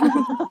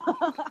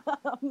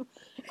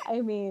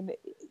 I mean,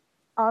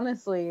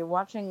 honestly,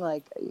 watching,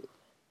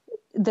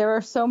 there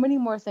are so many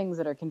more things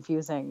that are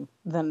confusing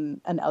than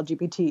an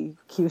LGBTQ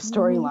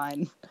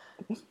storyline.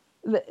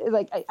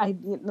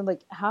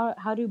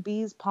 How do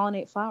bees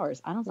pollinate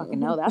flowers? I don't fucking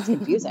know. That's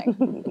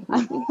confusing.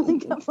 I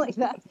think of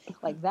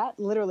that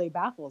literally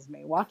baffles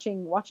me.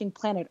 Watching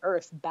Planet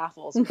Earth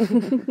baffles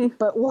me.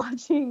 But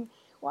watching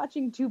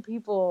two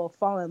people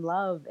fall in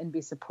love and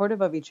be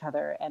supportive of each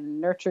other and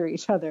nurture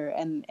each other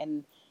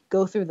and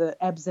go through the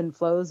ebbs and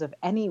flows of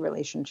any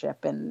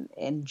relationship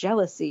and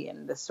jealousy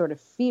and this sort of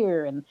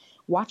fear, and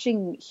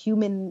watching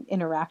human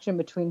interaction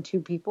between two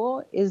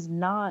people is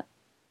not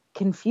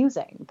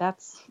confusing.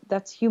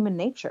 That's human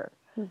nature.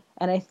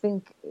 And I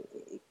think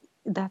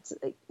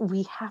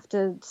we have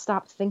to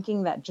stop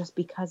thinking that just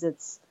because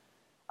it's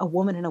a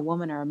woman and a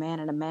woman, or a man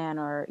and a man,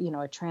 or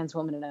a trans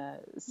woman and a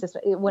cis,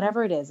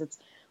 whatever it is,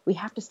 we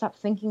have to stop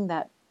thinking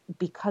that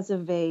because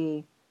of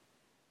a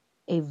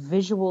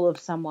visual of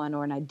someone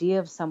or an idea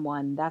of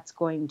someone, that's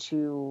going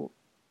to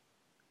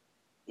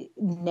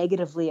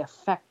negatively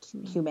affect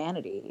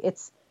humanity.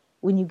 It's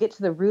when you get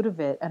to the root of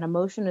it, an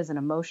emotion is an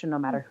emotion no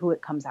matter who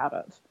it comes out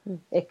of.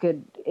 It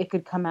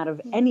could come out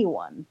of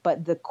anyone,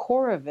 but the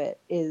core of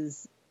it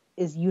is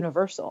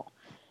universal.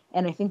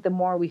 And I think the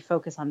more we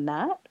focus on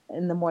that,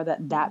 and the more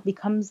that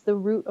becomes the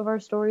root of our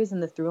stories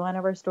and the through line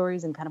of our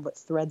stories and kind of what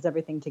threads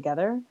everything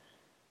together,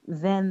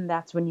 then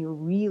that's when you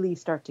really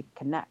start to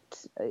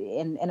connect.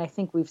 And I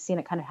think we've seen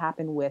it kind of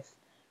happen with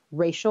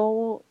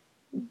racial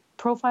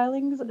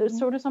profiling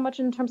sort of so much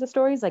in terms of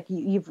stories. Like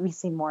we've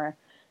seen more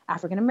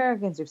African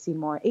Americans, we've seen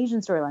more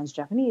Asian storylines,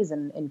 Japanese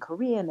and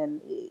Korean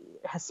and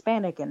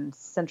Hispanic and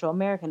Central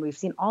American. We've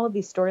seen all of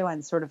these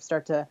storylines sort of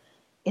start to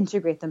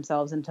integrate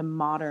themselves into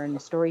modern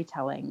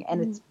storytelling.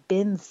 And it's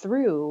been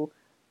through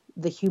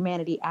the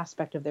humanity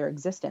aspect of their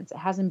existence. It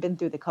hasn't been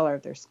through the color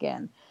of their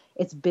skin.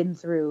 It's been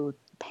through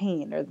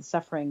pain or the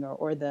suffering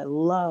or the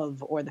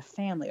love or the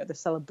family or the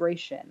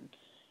celebration.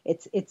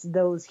 It's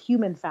those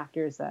human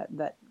factors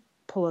that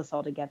pull us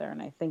all together.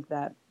 And I think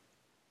that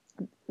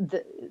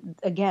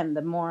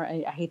the more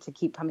I hate to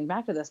keep coming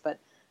back to this, but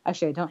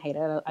actually I don't hate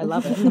it. I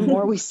love it. The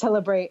more we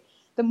celebrate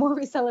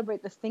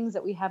the things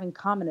that we have in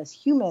common as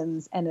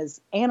humans and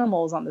as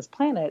animals on this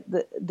planet,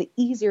 the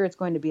easier it's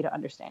going to be to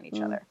understand each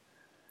other.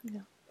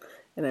 Yeah.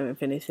 And then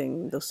if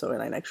anything, the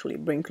storyline actually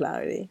bring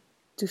clarity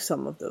to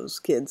some of those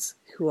kids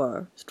who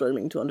are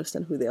struggling to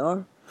understand who they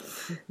are.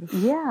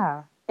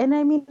 Yeah. And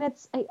I mean,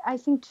 I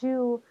think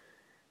too,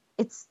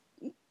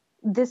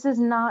 this is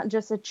not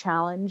just a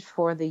challenge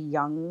for the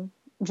young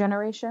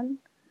generation.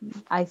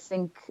 I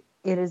think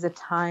it is a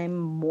time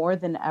more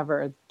than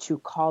ever to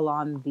call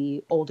on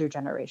the older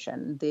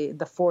generation, the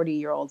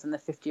 40-year-olds and the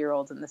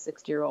 50-year-olds and the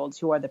 60-year-olds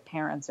who are the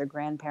parents or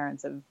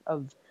grandparents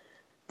of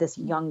this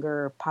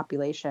younger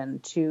population,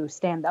 to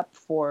stand up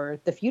for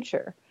the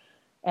future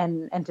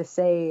and to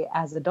say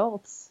as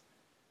adults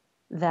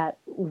that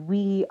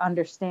we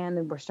understand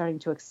and we're starting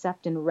to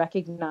accept and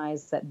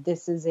recognize that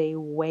this is a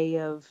way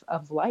of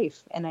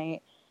life. And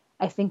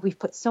I think we've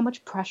put so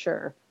much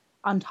pressure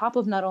on top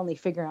of not only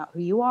figuring out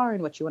who you are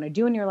and what you want to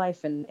do in your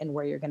life and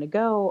where you're going to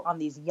go on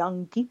these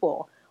young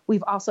people.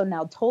 We've also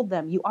now told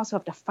them you also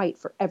have to fight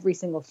for every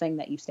single thing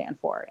that you stand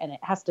for. And it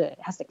has to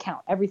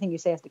count. Everything you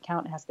say has to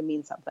count. It has to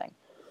mean something.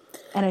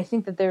 And I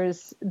think that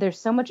there's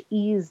so much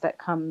ease that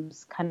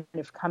comes kind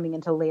of coming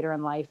into later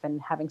in life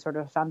and having sort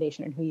of a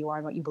foundation in who you are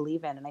and what you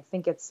believe in. And I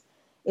think it's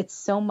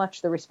so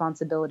much the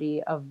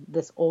responsibility of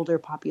this older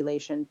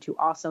population to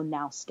also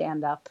now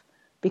stand up,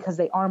 because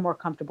they are more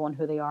comfortable in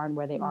who they are and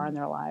where they are in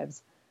their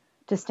lives,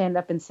 to stand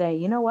up and say,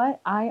 you know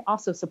what, I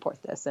also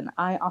support this, and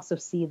I also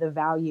see the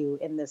value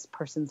in this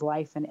person's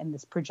life and in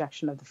this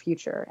projection of the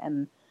future.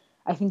 And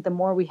I think the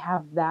more we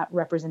have that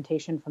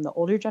representation from the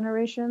older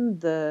generation,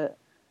 the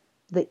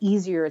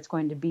easier it's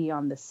going to be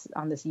on this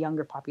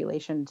younger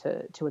population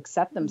to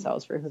accept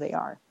themselves for who they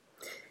are.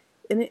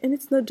 And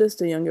it's not just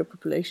the younger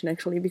population,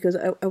 actually, because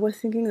I was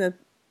thinking that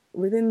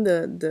within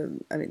the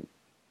I mean,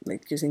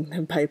 like using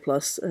the bi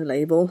plus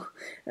label,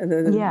 and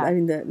I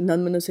mean the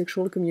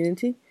non-monosexual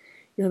community,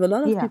 you have a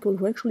lot of people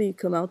who actually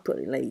come out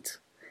pretty late,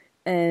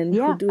 and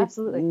who do it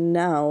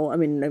now. I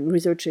mean,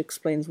 research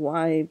explains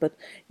why, but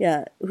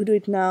who do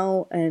it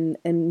now, and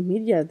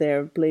media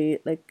there play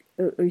like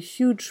a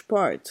huge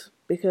part,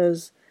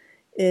 because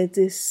it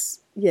is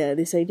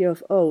this idea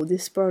of, oh,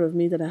 this part of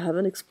me that I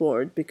haven't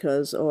explored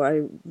because, or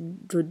I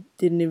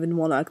didn't even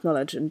want to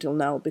acknowledge until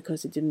now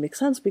because it didn't make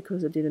sense,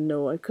 because I didn't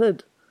know I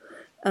could.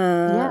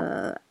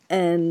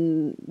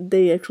 And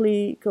they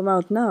actually come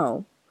out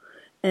now.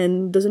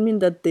 And doesn't mean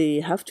that they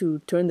have to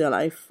turn their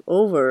life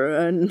over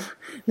and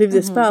leave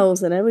their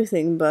spouse and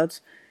everything, but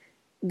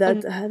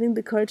that having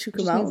the courage to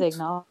come out. Means they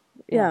acknowledge.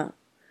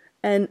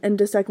 And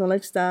just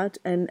acknowledge that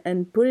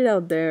and put it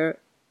out there,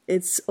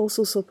 it's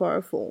also so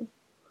powerful.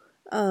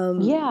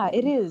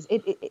 It is.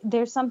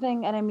 There's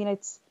something, and I mean,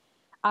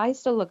 I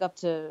still look up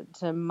to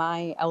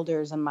my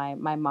elders and my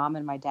mom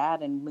and my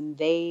dad, and when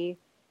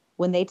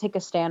they take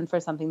a stand for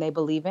something they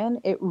believe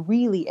in, it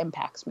really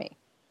impacts me.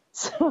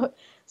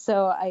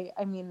 So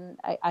I mean,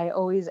 I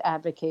always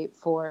advocate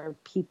for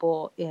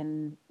people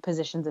in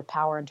positions of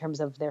power in terms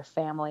of their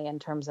family, in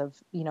terms of,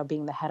 you know,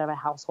 being the head of a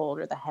household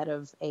or the head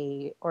of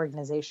a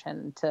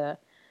organization, to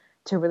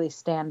really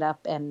stand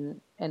up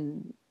and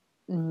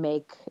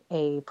make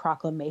a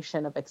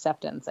proclamation of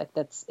acceptance. Like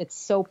it's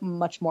so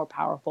much more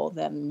powerful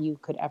than you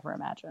could ever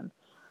imagine.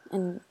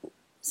 And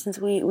since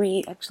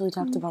we actually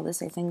talked about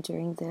this, I think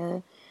during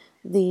the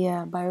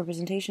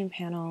biorepresentation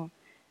panel,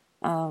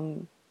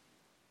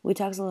 we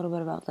talked a little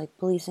bit about like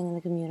policing in the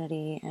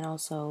community, and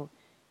also,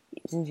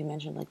 since you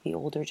mentioned like the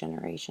older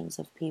generations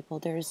of people,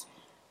 there's,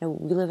 you know,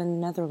 we live in the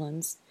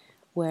Netherlands,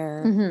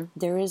 where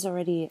there is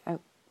already a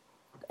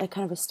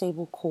kind of a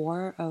stable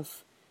core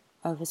of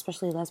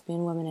especially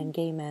lesbian women and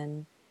gay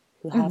men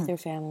who have their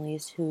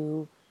families,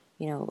 who,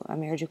 you know,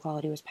 marriage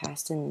equality was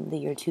passed in the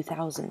year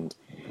 2000.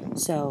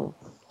 So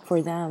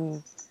for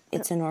them,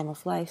 it's a norm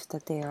of life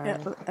that they are.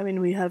 Yeah, I mean,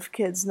 we have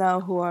kids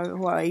now who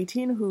are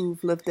 18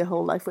 who've lived their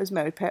whole life with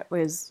marriage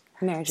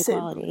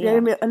equality.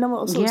 And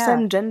also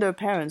same gender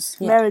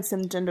parents, married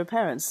same gender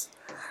parents.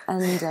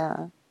 And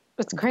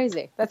it's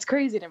crazy. That's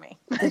crazy to me.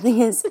 The thing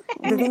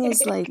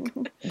is, like,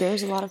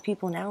 there's a lot of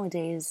people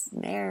nowadays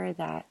there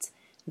that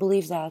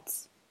believe that,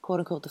 quote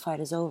unquote, the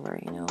fight is over,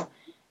 you know,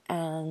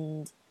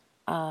 and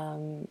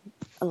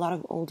a lot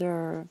of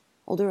older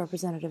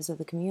representatives of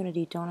the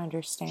community don't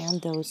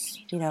understand those,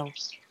 you know,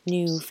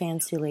 new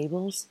fancy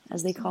labels,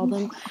 as they call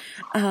them.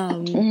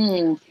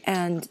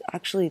 And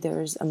actually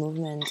there's a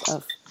movement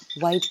of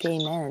white gay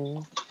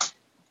men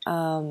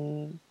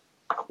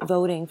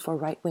voting for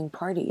right-wing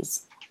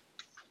parties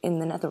in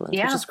the Netherlands,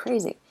 which is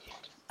crazy.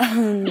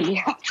 I'm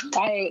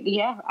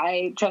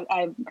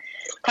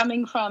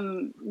coming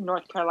from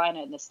North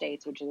Carolina in the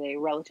States, which is a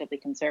relatively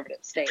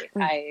conservative state.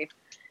 I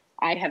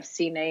have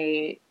seen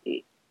a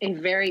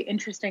very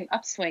interesting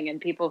upswing in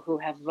people who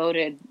have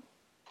voted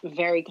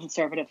very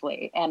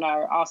conservatively and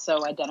are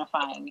also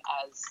identifying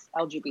as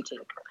LGBT.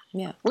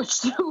 Yeah.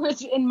 Which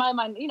in my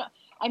mind, you know,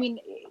 I mean,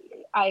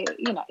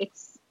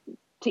 it's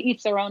to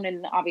each their own,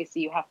 and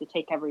obviously you have to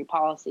take every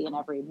policy and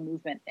every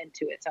movement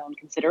into its own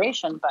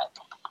consideration, but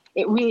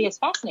it really is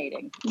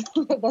fascinating.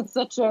 That's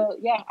such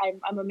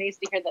I'm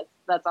amazed to hear that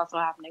that's also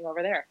happening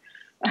over there.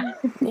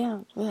 Yeah.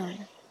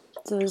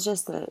 So it's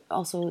just that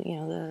also, you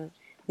know,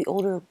 the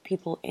older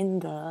people in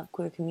the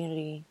queer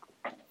community,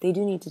 they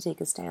do need to take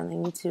a stand. They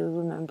need to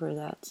remember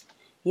that,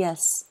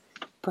 yes,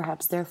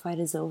 perhaps their fight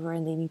is over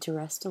and they need to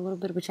rest a little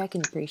bit, which I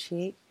can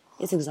appreciate.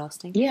 It's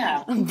exhausting.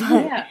 Yeah.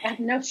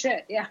 No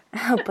shit. Yeah.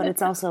 But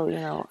it's also, you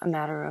know, a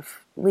matter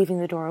of leaving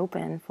the door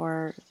open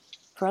for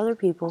other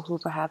people who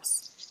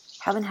perhaps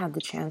haven't had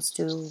the chance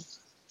to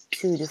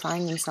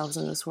define themselves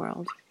in this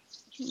world.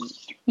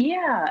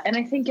 Yeah, and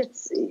I think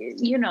it's,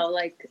 you know,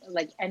 like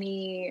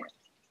any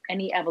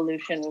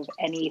evolution of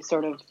any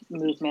sort of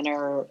movement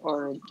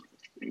or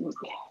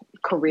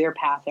career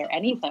path or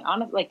anything.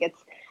 Honestly, like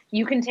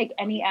you can take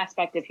any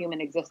aspect of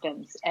human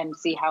existence and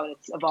see how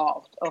it's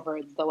evolved over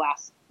the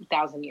last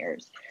 1,000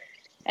 years.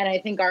 And I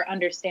think our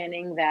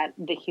understanding that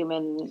the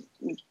human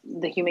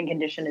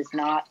condition is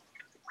not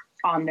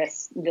on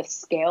this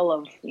scale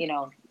of, you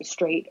know,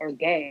 straight or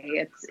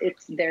gay.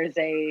 There's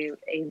a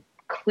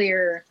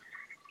clear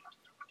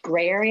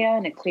gray area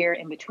and a clear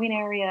in between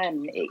area,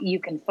 and you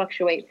can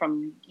fluctuate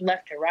from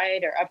left to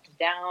right or up to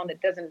down. It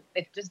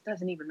just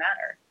doesn't even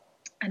matter.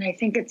 And I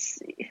think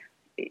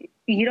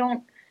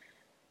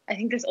I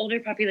think this older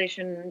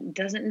population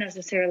doesn't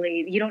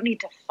necessarily, you don't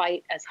need to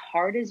fight as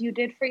hard as you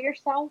did for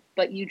yourself,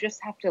 but you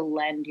just have to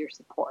lend your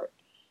support.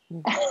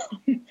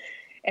 Mm-hmm.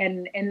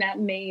 and that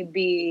may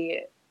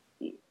be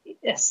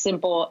as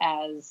simple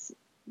as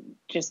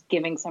just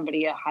giving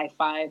somebody a high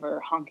five or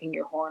honking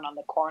your horn on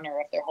the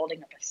corner if they're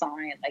holding up a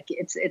sign. Like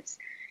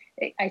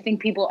I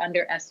think people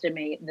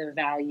underestimate the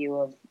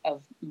value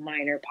of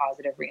minor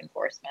positive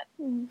reinforcement.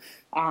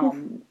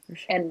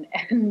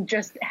 And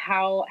just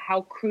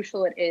how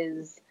crucial it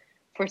is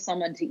for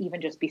someone to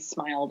even just be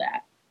smiled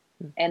at,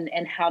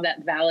 and how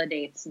that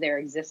validates their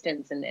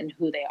existence and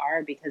who they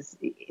are, because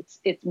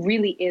it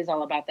really is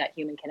all about that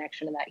human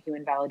connection and that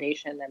human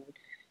validation. And,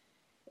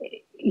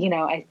 you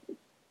know,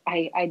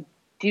 I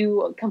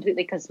do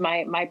completely, because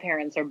my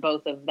parents are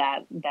both of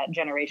that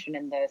generation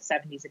in the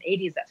 70s and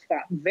 80s that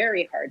fought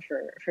very hard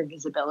for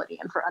visibility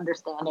and for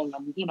understanding,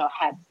 and, you know,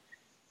 had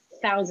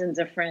thousands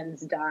of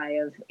friends die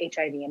of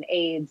HIV and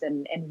AIDS,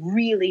 and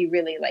really,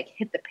 really like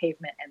hit the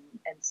pavement and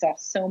saw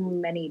so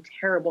many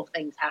terrible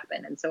things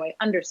happen. And so I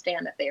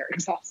understand that they are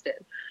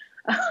exhausted.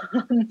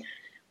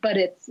 But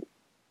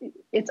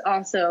it's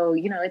also,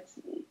 you know,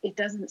 it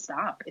doesn't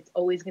stop. It's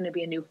always going to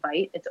be a new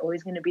fight. It's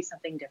always going to be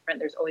something different.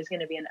 There's always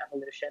going to be an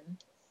evolution,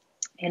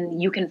 and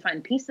you can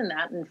find peace in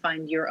that and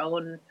find your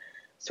own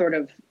sort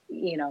of,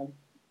 you know,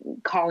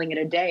 calling it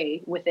a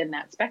day within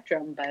that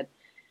spectrum. But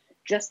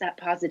just that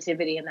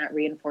positivity and that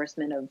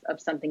reinforcement of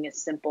something as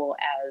simple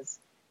as,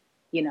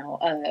 you know,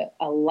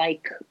 a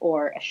like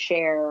or a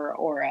share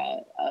or a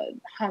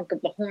honk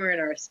of the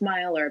horn or a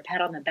smile or a pat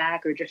on the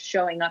back, or just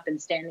showing up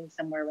and standing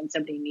somewhere when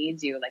somebody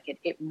needs you. Like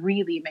it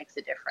really makes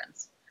a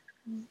difference.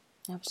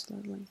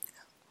 Absolutely.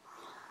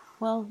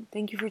 Well,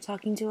 thank you for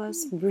talking to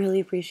us. Really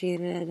appreciate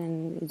it.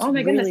 And it's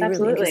my goodness, really,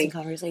 absolutely. really interesting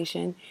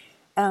conversation.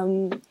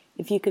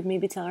 If you could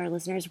maybe tell our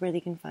listeners where they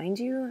can find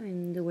you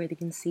and where they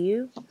can see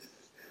you.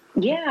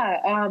 Yeah,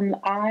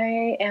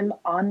 I am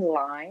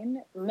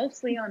online,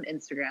 mostly on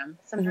Instagram,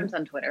 sometimes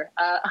on Twitter.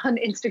 On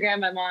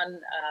Instagram, I'm on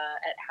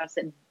at House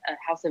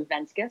of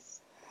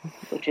Venskus,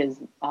 which is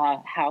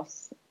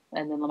house,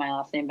 and then my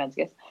last name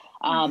Venskus.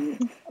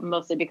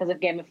 Mostly because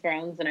of Game of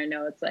Thrones, and I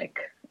know it's like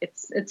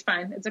it's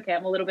fine, it's okay.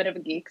 I'm a little bit of a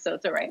geek, so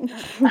it's all right.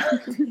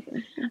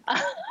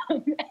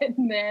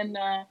 And then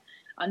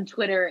on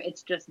Twitter,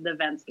 it's just the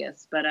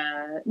Venskus, but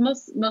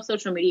most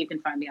social media you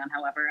can find me on.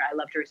 However, I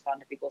love to respond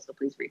to people, so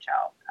please reach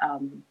out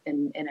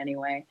in any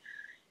way.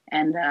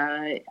 And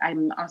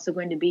I'm also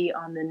going to be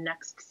on the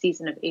next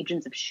season of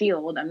Agents of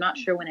S.H.I.E.L.D. I'm not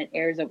sure when it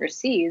airs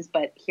overseas,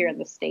 but here in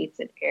the States,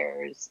 it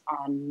airs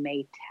on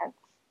May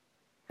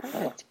 10th.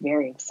 So it's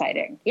very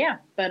exciting. Yeah,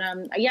 but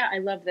yeah, I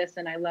love this,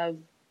 and I love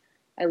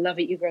what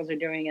you girls are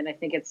doing, and I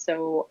think it's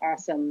so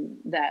awesome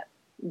that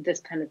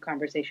this kind of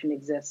conversation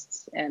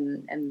exists,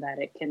 and that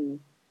it can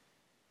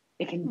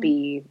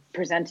be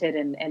presented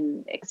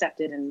and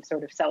accepted and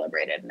sort of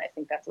celebrated. And I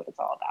think that's what it's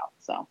all about.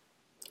 So,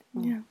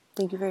 yeah.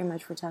 Thank you very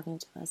much for talking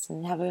to us,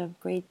 and have a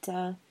great,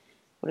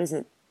 what is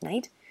it,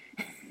 night?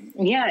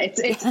 Yeah,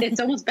 it's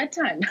almost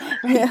bedtime.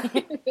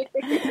 Okay,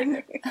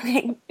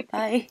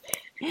 bye.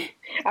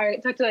 All right,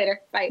 talk to you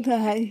later. Bye.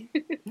 Bye.